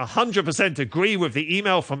 100% agree with the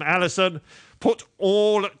email from Alison. Put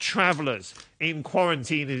all travellers in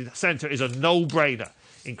quarantine centre is a no-brainer,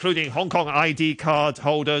 including Hong Kong ID card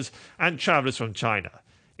holders and travellers from China.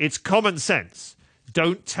 It's common sense.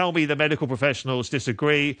 Don't tell me the medical professionals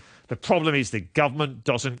disagree. The problem is the government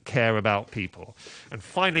doesn't care about people. And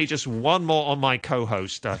finally, just one more on my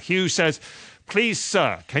co-host. Hugh says, please,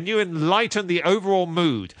 sir, can you enlighten the overall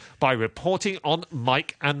mood by reporting on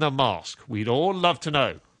Mike and the mask? We'd all love to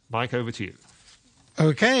know. Mike, over to you.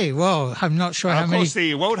 Okay, well, I'm not sure how many... Of course,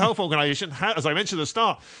 the World Health Organization, as I mentioned at the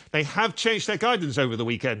start, they have changed their guidance over the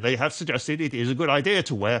weekend. They have suggested it is a good idea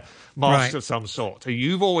to wear masks of some sort.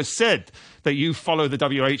 You've always said that you follow the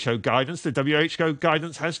WHO guidance. The WHO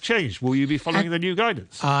guidance has changed. Will you be following the new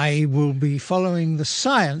guidance? I will be following the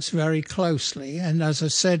science very closely. And as I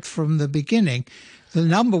said from the beginning, the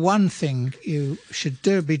number one thing you should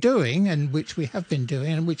be doing, and which we have been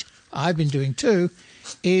doing, and which I've been doing too,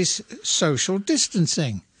 is social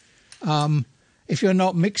distancing. If you're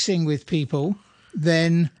not mixing with people,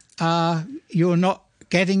 then you're not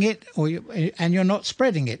getting it, and you're not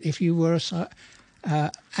spreading it if you were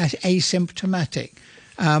asymptomatic.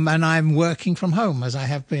 And I'm working from home, as I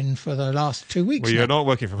have been for the last 2 weeks. Well, you're not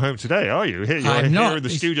working from home today, are you? You're here in the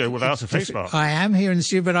studio without a face mask. I am here in the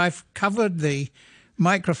studio, but I've covered the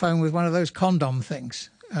microphone with one of those condom things.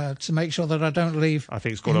 To make sure that I don't leave... I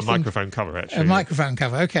think it's called a microphone cover, actually. A microphone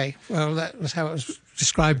cover, okay. Well, that was how it was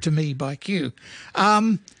described to me by Q.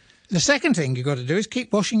 The second thing you've got to do is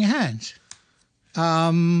keep washing your hands.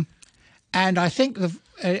 And I think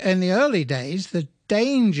in the early days, the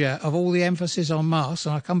danger of all the emphasis on masks,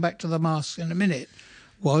 and I'll come back to the masks in a minute,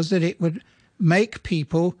 was that it would make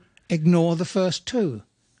people ignore the first two,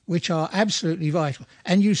 which are absolutely vital.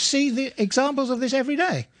 And you see the examples of this every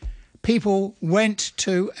day. People went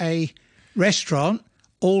to a restaurant,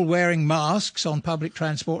 all wearing masks on public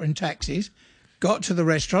transport and taxis, got to the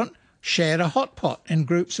restaurant, shared a hot pot in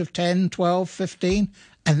groups of 10, 12, 15,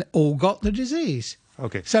 and all got the disease.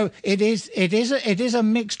 Okay. So it is a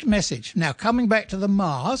mixed message. Now, coming back to the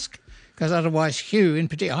mask, because otherwise Hugh in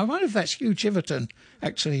particular, I wonder if that's Hugh Chiverton,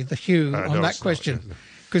 actually, the Hugh on that question.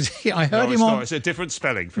 Because I heard him on... It's a different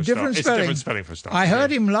spelling for start. It's a different spelling for start. I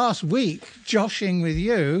heard him last week joshing with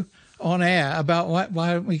you on air about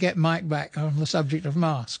why don't we get Mike back on the subject of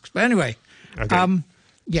masks. But anyway,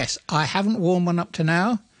 yes, I haven't worn one up to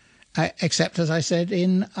now, except, as I said,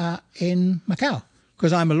 in Macau,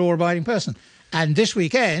 because I'm a law-abiding person. And this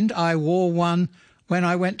weekend, I wore one when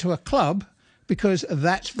I went to a club because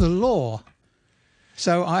that's the law.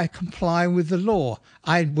 So I comply with the law.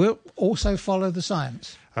 I will also follow the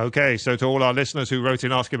science. OK, so to all our listeners who wrote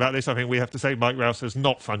in asking about this, I think we have to say Mike Rouse has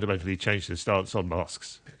not fundamentally changed his stance on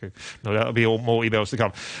masks. No, that'll be more emails to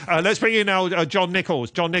come. Let's bring in now John Nichols.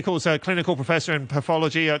 John Nichols, clinical professor in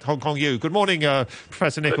pathology at Hong Kong U. Good morning,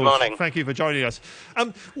 Professor Nichols. Good morning. Thank you for joining us.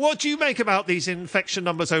 What do you make about these infection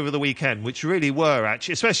numbers over the weekend, which really were,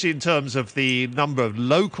 actually, especially in terms of the number of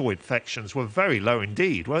local infections, were very low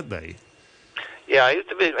indeed, weren't they? Yeah,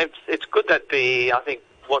 it's good that I think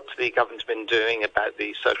what the government's been doing about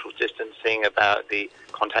the social distancing, about the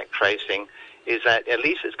contact tracing, is that at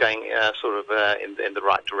least it's going in the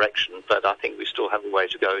right direction. But I think we still have a way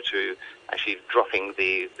to go to actually dropping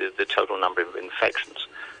the total number of infections.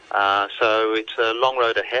 So it's a long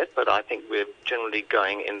road ahead, but I think we're generally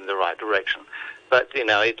going in the right direction. But,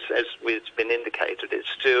 it's, as it's been indicated, it's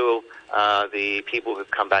still the people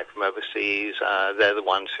who've come back from overseas, they're the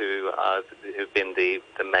ones who've been the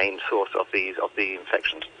main source of the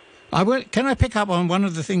infections. Can I pick up on one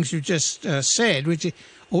of the things you just said, which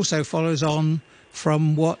also follows on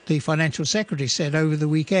from what the Financial Secretary said over the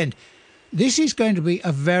weekend? This is going to be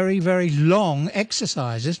a very, very long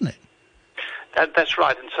exercise, isn't it? That's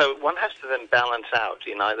right. And so one has to then balance out,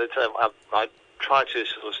 I try to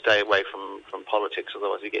sort of stay away from politics,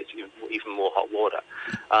 otherwise it gets even more hot water.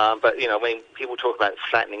 But, when people talk about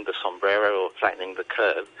flattening the sombrero or flattening the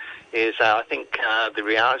curve, I think the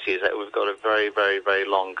reality is that we've got a very, very, very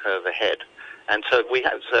long curve ahead. And so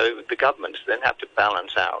the governments then have to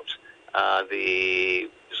balance out the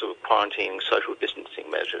sort of quarantine, social distancing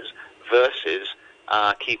measures versus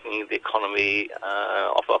keeping the economy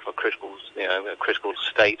off a critical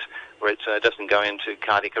state where it doesn't go into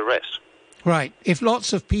cardiac arrest. Right. If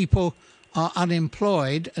lots of people are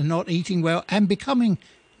unemployed and not eating well and becoming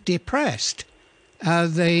depressed,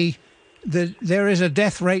 there is a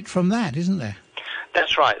death rate from that, isn't there?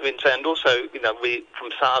 That's right. And also, from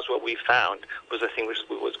SARS, what we found was a thing which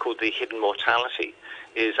was called the hidden mortality.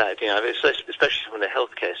 Is that especially from the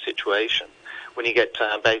healthcare situation, when you get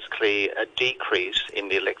basically a decrease in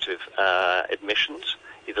the elective admissions,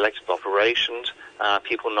 the elective operations,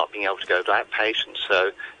 people not being able to go to outpatients,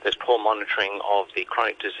 so there's poor monitoring of the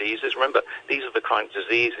chronic diseases. Remember, these are the chronic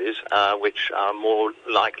diseases which are more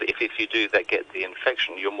likely, if you do get the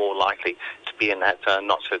infection, you're more likely to be in that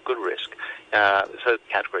not so good risk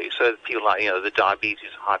category. So people like the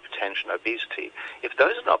diabetes, hypertension, obesity, if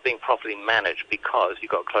those are not being properly managed because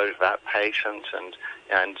you've got closure of outpatients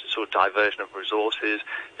and sort of diversion of resources,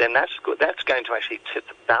 then that's going to actually tip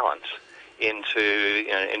the balance into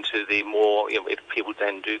the more, if people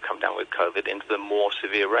then do come down with COVID, into the more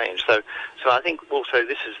severe range. So I think also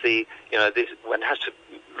this is one has to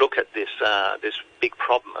look at this big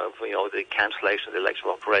problem of the cancellation of the elective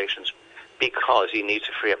operations, because you need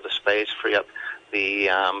to free up the space, free up the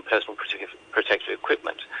personal protective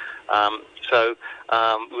equipment.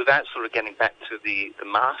 Without sort of getting back to the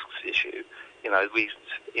masks issue, I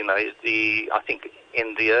think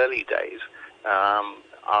in the early days, I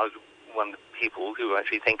was one of the people who were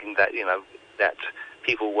actually thinking that that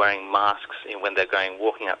people wearing masks when they're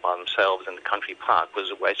walking out by themselves in the country park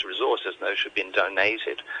was a waste of resources, and those should have been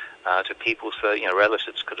donated to people so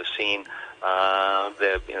relatives could have seen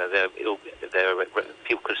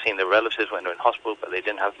people could have seen their relatives when they're in hospital, but they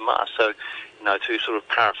didn't have masks. So to sort of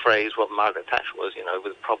paraphrase what Margaret Thatcher was,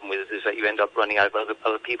 the problem with it is that you end up running over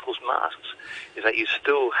other people's masks, is that you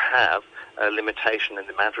still have a limitation in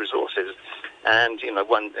the amount of resources. And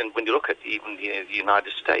when you look at even the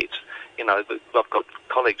United States, I've got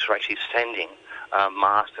colleagues who are actually sending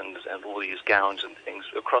masks and all these gowns and things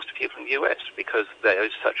across to people in the US because there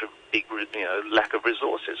is such a big lack of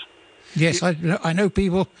resources. Yes, I know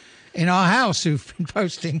people in our house who've been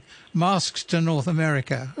posting masks to North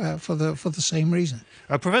America for the same reason.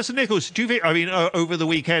 Professor Nichols, do you think, over the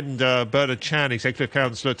weekend, Bernard Chan, Executive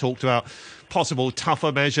Councillor, talked about possible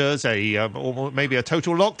tougher measures, or maybe a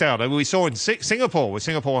total lockdown. We saw in Singapore, where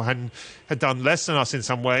Singapore had done less than us in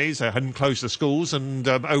some ways, hadn't closed the schools, and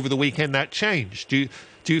over the weekend that changed. Do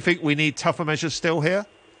you think we need tougher measures still here?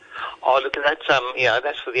 Oh, look, that's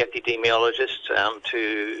for the epidemiologists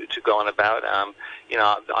to go on about.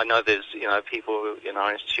 I know there's people in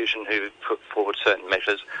our institution who put forward certain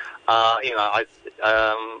measures. That's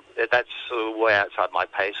sort of way outside my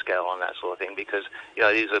pay scale on that sort of thing, because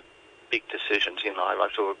these are big decisions. I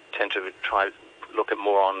sort of tend to try to look at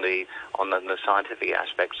more on the scientific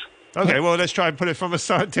aspects. Okay, well, let's try and put it from a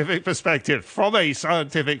scientific perspective. From a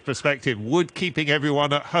scientific perspective, would keeping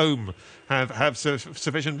everyone at home have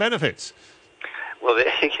sufficient benefits? Well,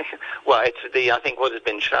 I think what has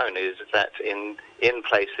been shown is that in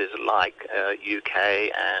places like UK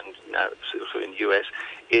and sort of in US,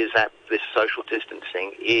 is that this social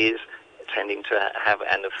distancing is tending to have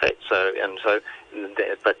an effect.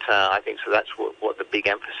 But I think so. That's what the big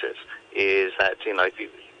emphasis is. That if you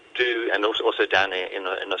do, and also down in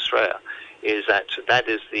Australia, is that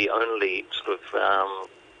is the only sort of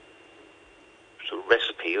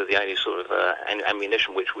recipe, or the only sort of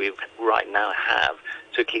ammunition which we right now have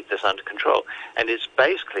to keep this under control. And it's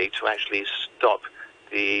basically to actually stop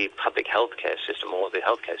the public healthcare system or the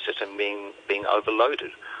healthcare system being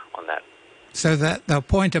overloaded on that. So that the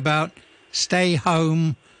point about stay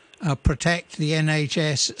home, protect the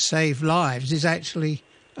NHS, save lives is actually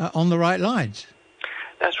on the right lines.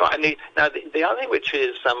 That's right. And the other thing which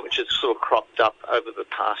has sort of cropped up over the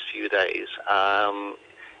past few days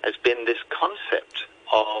has been this concept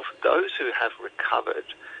of those who have recovered,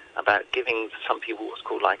 about giving some people what's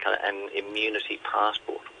called like an immunity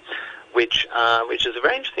passport, which is a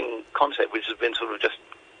very interesting concept which has been sort of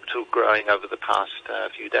growing over the past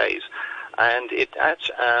few days. And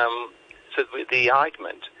so the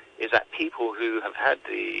argument is that people who have had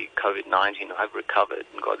the COVID-19, who have recovered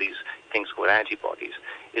and got these things called antibodies,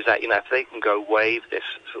 is that, if they can go waive this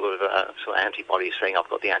sort of antibody, saying I've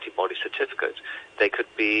got the antibody certificate, they could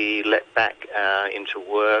be let back into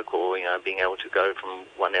work, or, being able to go from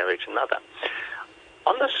one area to another.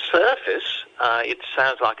 On the surface, it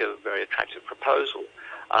sounds like a very attractive proposal.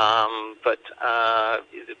 But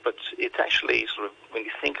it's actually sort of, when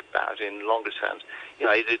you think about it in longer terms,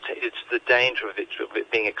 it's the danger of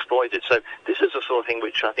it being exploited. So this is the sort of thing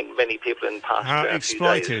which I think many people in the past few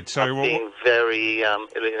days are being very,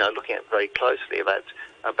 looking at very closely about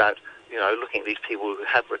looking at these people who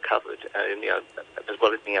have recovered, as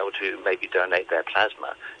well as being able to maybe donate their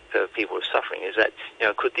plasma for people who are suffering, is that,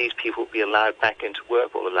 could these people be allowed back into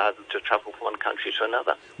work, or allowed them to travel from one country to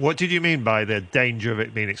another? What did you mean by the danger of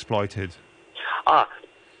it being exploited?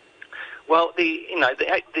 Well, the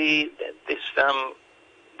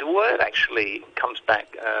word actually comes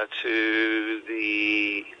back to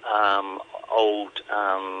the old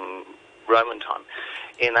Roman time,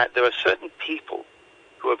 in that there are certain people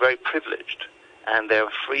who are very privileged, and they're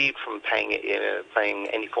freed from paying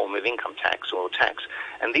any form of income tax or tax.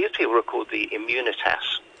 And these people are called the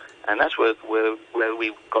immunitas. And that's where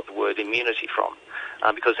we got the word immunity from,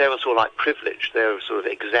 because they were sort of like privileged, they were sort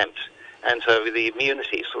of exempt. And so the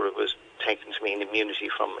immunity sort of was taken to mean immunity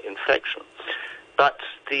from infection. But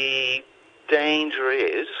the danger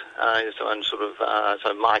is,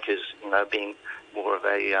 so Mike is, being more of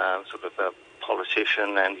a sort of a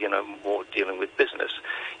politician and, more dealing with business.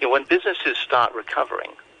 When businesses start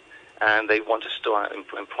recovering and they want to start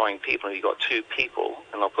employing people, and you've got two people,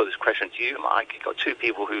 and I'll put this question to you, Mike, you've got two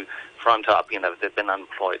people who front up, they've been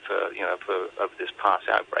unemployed for over this past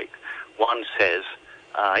outbreak. One says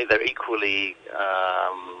they're equally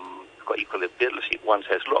got equal ability. One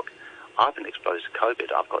says, look, I've been exposed to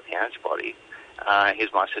COVID, I've got the antibody,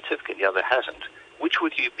 here's my certificate, the other hasn't. Which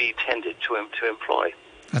would you be tended to employ?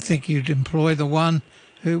 I think you'd employ the one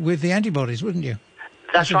who with the antibodies, wouldn't you?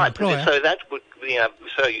 That's right. So that would,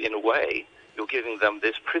 so in a way, you're giving them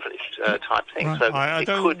this privileged type thing. Right.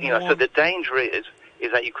 So so the danger is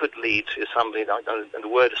that you could lead to something, and the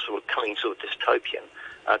word is sort of coming sort of dystopian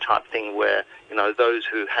type thing, where those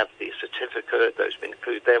who have the certificate, those who've been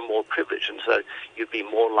included, they're more privileged, and so you'd be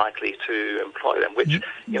more likely to employ them. Which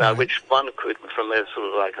which one could, from a sort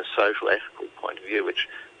of like a social ethical point of view, which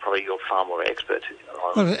probably you're far more expert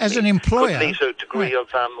on. Well, as an employer, could lead to a degree of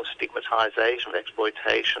stigmatization, of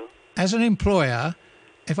exploitation. As an employer,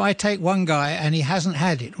 if I take one guy and he hasn't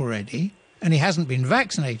had it already, and he hasn't been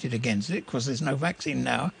vaccinated against it, because there's no vaccine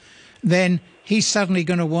now, then he's suddenly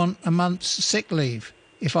going to want a month's sick leave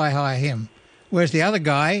if I hire him. Whereas the other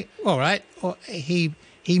guy, all right, he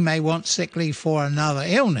may want sick leave for another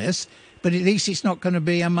illness, but at least it's not going to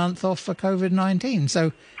be a month off for COVID-19.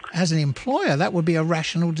 So as an employer, that would be a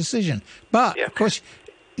rational decision. But, of course,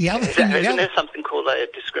 the other thing... Isn't there something called a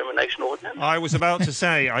discrimination ordinance? I was about to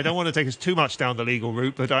say, I don't want to take us too much down the legal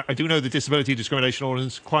route, but I do know the disability discrimination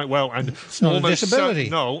ordinance quite well. And it's not a disability.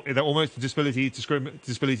 Disability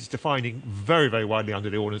is defining very, very widely under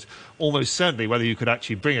the ordinance. Almost certainly, whether you could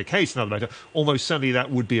actually bring a case, another matter, almost certainly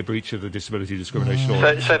that would be a breach of the disability discrimination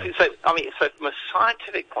ordinance. So from a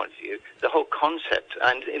scientific point of view, the whole concept,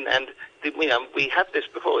 and we had this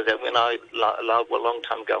before, that when a long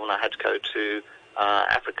time ago, when I had to go to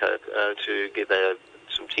Africa to give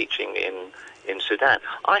some teaching in Sudan,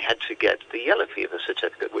 I had to get the yellow fever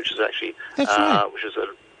certificate, which is actually which is a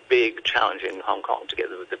big challenge in Hong Kong to get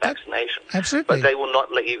the vaccination. Absolutely. But they will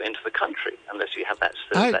not let you into the country unless you have that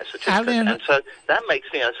certificate. And so that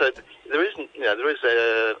makes, so there isn't, there is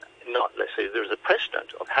a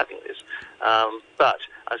precedent of having this. But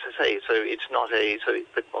as I say, so it's not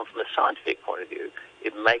but from a scientific point of view,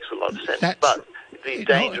 it makes a lot of sense. But the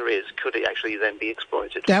danger is, could it actually then be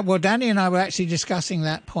exploited? Well, Danny and I were actually discussing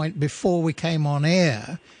that point before we came on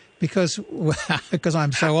air, because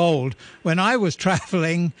I'm so old. When I was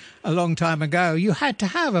travelling a long time ago, you had to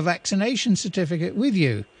have a vaccination certificate with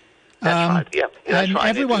you. That's right. Yeah, that's and right.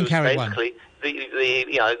 Everyone carried one.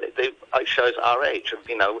 It shows our age.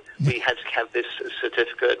 We had to have this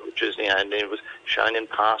certificate, which is, and it was shown in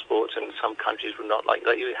passports, and some countries would not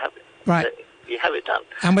let you have it. Right. You have it done.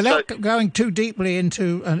 And without going too deeply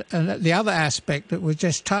into the other aspect that was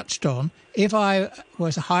just touched on, if I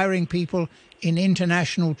was hiring people in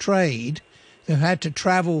international trade who had to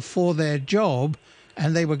travel for their job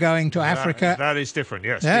and they were going to Africa... That is different,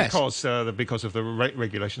 yes. Because of the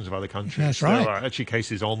regulations of other countries. That's right. There are actually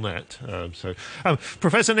cases on that.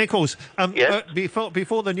 Professor Nichols,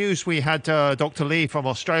 before the news, we had Dr. Lee from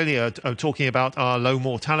Australia talking about our low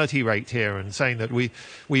mortality rate here and saying that we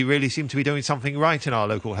really seem to be doing something right in our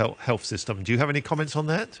local health system. Do you have any comments on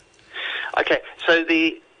that? Okay, so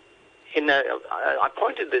I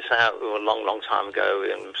pointed this out a long time ago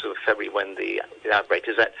in sort of February when the outbreak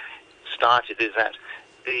started, is that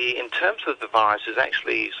in terms of the virus, is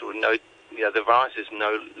actually sort of the virus is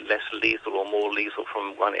no less lethal or more lethal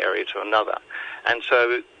from one area to another. And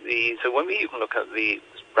so when we even look at the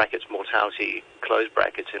brackets mortality, close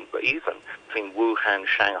brackets, even between Wuhan,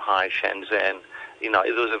 Shanghai, Shenzhen, there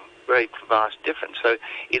was a very vast difference. So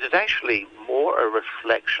it is actually more a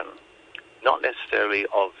reflection, not necessarily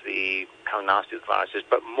of how nasty the virus is,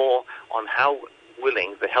 but more on how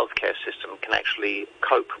willing the healthcare system can actually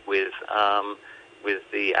cope with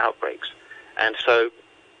the outbreaks. And so,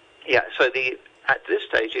 at this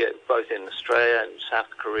stage, both in Australia and South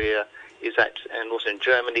Korea, and also in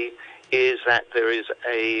Germany, is that there is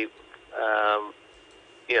a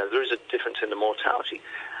difference in the mortality.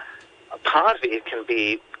 A part of it can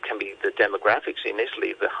be the demographics in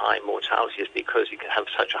Italy. The high mortality is because you can have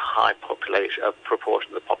such a high proportion of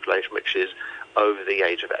the population which is over the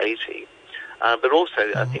age of 80. But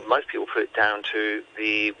also, I think most people put it down to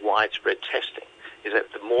the widespread testing. Is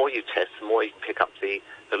that the more you test, the more you can pick up the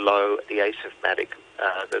asymptomatic,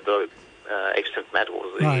 or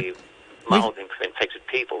the mild infected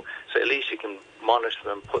people. So at least you can monitor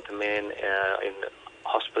them, put them in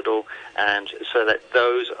hospital, and so that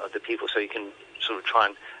those are the people. So you can sort of try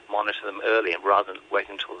and monitor them early, and rather than wait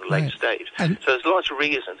until the late stage. So there's lots of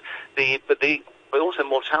reasons. But also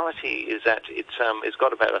mortality is that it's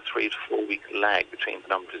got about a 3 to 4 week lag between the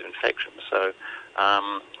numbers of infections. So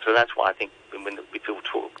that's why I think when people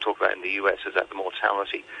talk about in the US is that the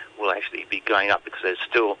mortality will actually be going up because there's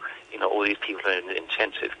still all these people in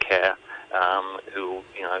intensive care who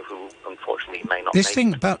unfortunately may not. This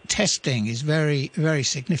thing about testing is very, very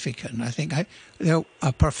significant. I think a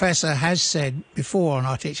professor has said before on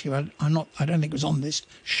RTHK, I don't think it was on this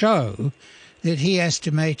show, that he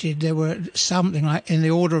estimated there were something like in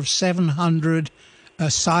the order of 700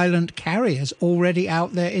 silent carriers already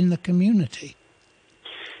out there in the community.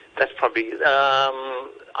 That's probably.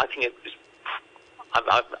 I think it's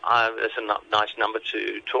a nice number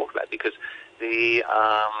to talk about because that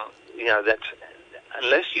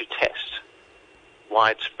unless you test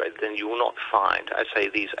widespread, then you will not find, I say,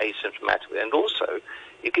 these asymptomatic, and also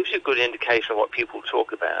it gives you a good indication of what people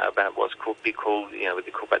talk about what's called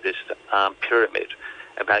this pyramid,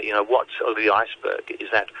 about what's on the iceberg.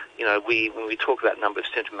 Is that when we talk about number of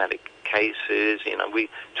symptomatic cases,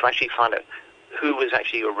 to actually find out who is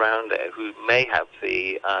actually around there who may have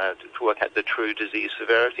to work out the true disease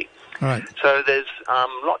severity. Right. So there's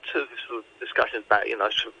lots of sort of discussions about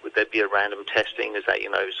would there be a random testing? Is that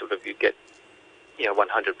sort of you get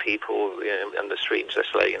 100 people on the streets, let's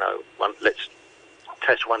say let's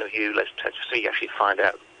test one of you, let's test so you actually find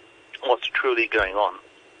out what's truly going on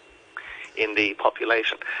in the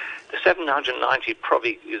population. The 790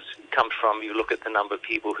 probably comes from, you look at the number of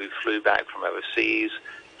people who flew back from overseas,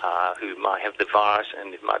 who might have the virus,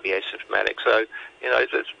 and it might be asymptomatic. So,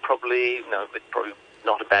 it's probably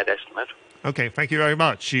not a bad estimate. Okay, thank you very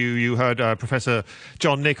much. You heard Professor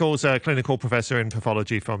John Nichols, clinical professor in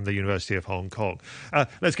pathology from the University of Hong Kong.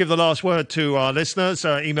 Let's give the last word to our listeners.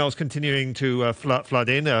 Emails continuing to flood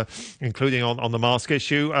in, including on the mask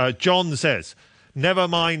issue. John says, never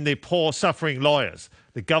mind the poor suffering lawyers.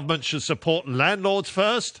 The government should support landlords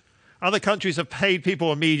first. Other countries have paid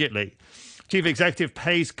people immediately. Chief Executive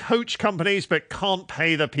pays coach companies but can't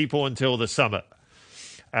pay the people until the summer.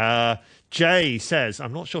 Jay says,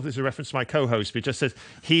 I'm not sure if this is a reference to my co-host, but it just says,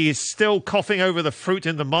 he is still coughing over the fruit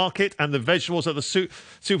in the market and the vegetables at the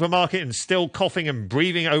supermarket, and still coughing and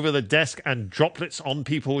breathing over the desk and droplets on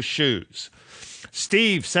people's shoes.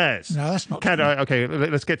 Steve says... No, that's not... Okay,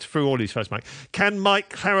 let's get through all these first, Mike. Can Mike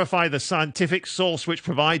clarify the scientific source which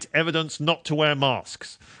provides evidence not to wear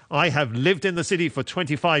masks? I have lived in the city for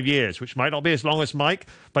 25 years, which might not be as long as Mike,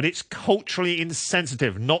 but it's culturally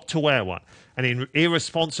insensitive not to wear one, and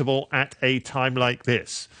irresponsible at a time like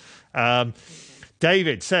this.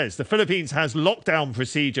 David says, the Philippines has lockdown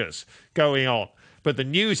procedures going on, but the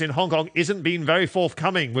news in Hong Kong isn't being very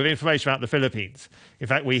forthcoming with information about the Philippines. In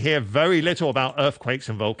fact, we hear very little about earthquakes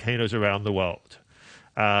and volcanoes around the world.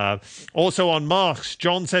 Also on masks,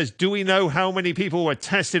 John says, do we know how many people were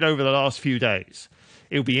tested over the last few days?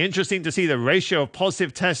 It will be interesting to see the ratio of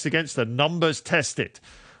positive tests against the numbers tested.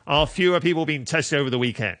 Are fewer people being tested over the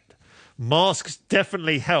weekend? Masks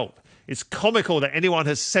definitely help. It's comical that anyone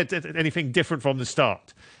has said anything different from the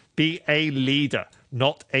start. Be a leader,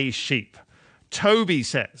 not a sheep. Toby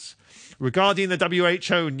says, regarding the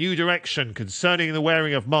WHO new direction concerning the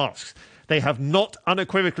wearing of masks, they have not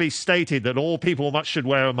unequivocally stated that all people should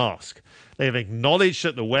wear a mask. They have acknowledged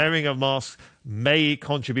that the wearing of masks may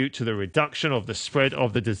contribute to the reduction of the spread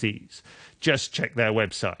of the disease. Just check their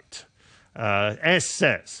website. S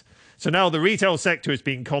says, so now the retail sector is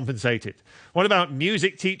being compensated. What about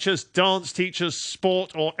music teachers, dance teachers,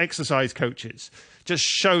 sport or exercise coaches? Just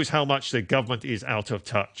shows how much the government is out of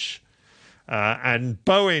touch. And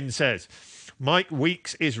Bowen says, Mike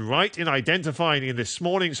Weeks is right in identifying in this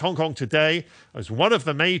morning's Hong Kong Today as one of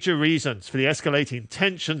the major reasons for the escalating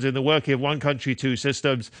tensions in the working of one country, two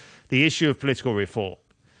systems, the issue of political reform.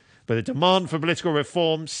 But the demand for political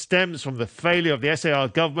reform stems from the failure of the SAR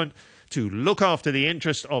government to look after the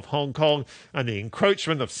interests of Hong Kong and the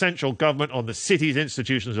encroachment of central government on the city's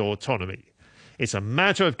institutions of autonomy. It's a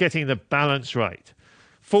matter of getting the balance right.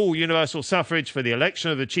 Full universal suffrage for the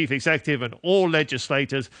election of the chief executive and all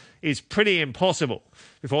legislators is pretty impossible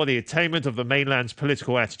before the attainment of the mainland's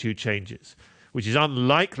political attitude changes, which is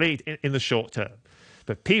unlikely in the short term.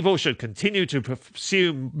 But people should continue to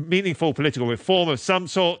pursue meaningful political reform of some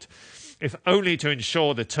sort, if only to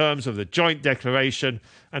ensure the terms of the joint declaration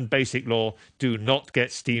and basic law do not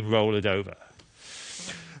get steamrolled over.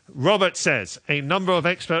 Robert says, a number of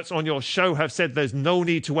experts on your show have said there's no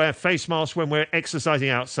need to wear face masks when we're exercising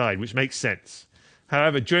outside, which makes sense.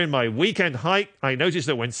 However, during my weekend hike, I noticed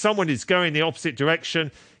that when someone is going the opposite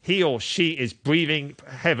direction, he or she is breathing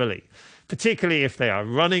heavily, particularly if they are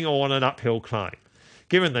running or on an uphill climb.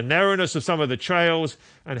 Given the narrowness of some of the trails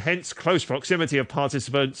and hence close proximity of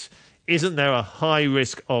participants, isn't there a high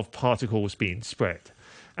risk of particles being spread?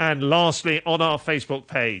 And lastly, on our Facebook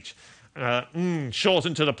page, short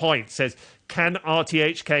and to the point, says, can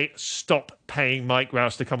RTHK stop paying Mike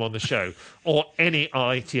Rouse to come on the show, or any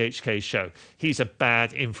RTHK show? He's a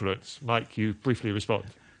bad influence. Mike, you briefly respond.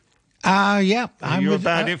 Yeah. Are you a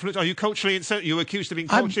bad influence? Are you culturally insensitive? You're accused of being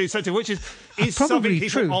culturally insensitive, which is something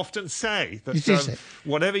people true. often say. That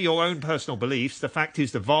whatever your own personal beliefs, the fact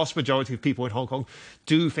is the vast majority of people in Hong Kong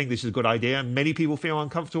do think this is a good idea, and many people feel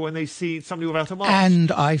uncomfortable when they see somebody without a mask.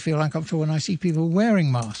 And I feel uncomfortable when I see people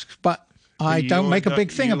wearing masks, but I don't make a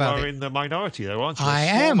big thing about it. You are in the minority, though, aren't you? I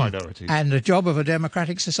am. Minority. And the job of a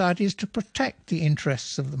democratic society is to protect the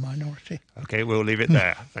interests of the minority. OK, we'll leave it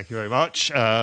there. Thank you very much.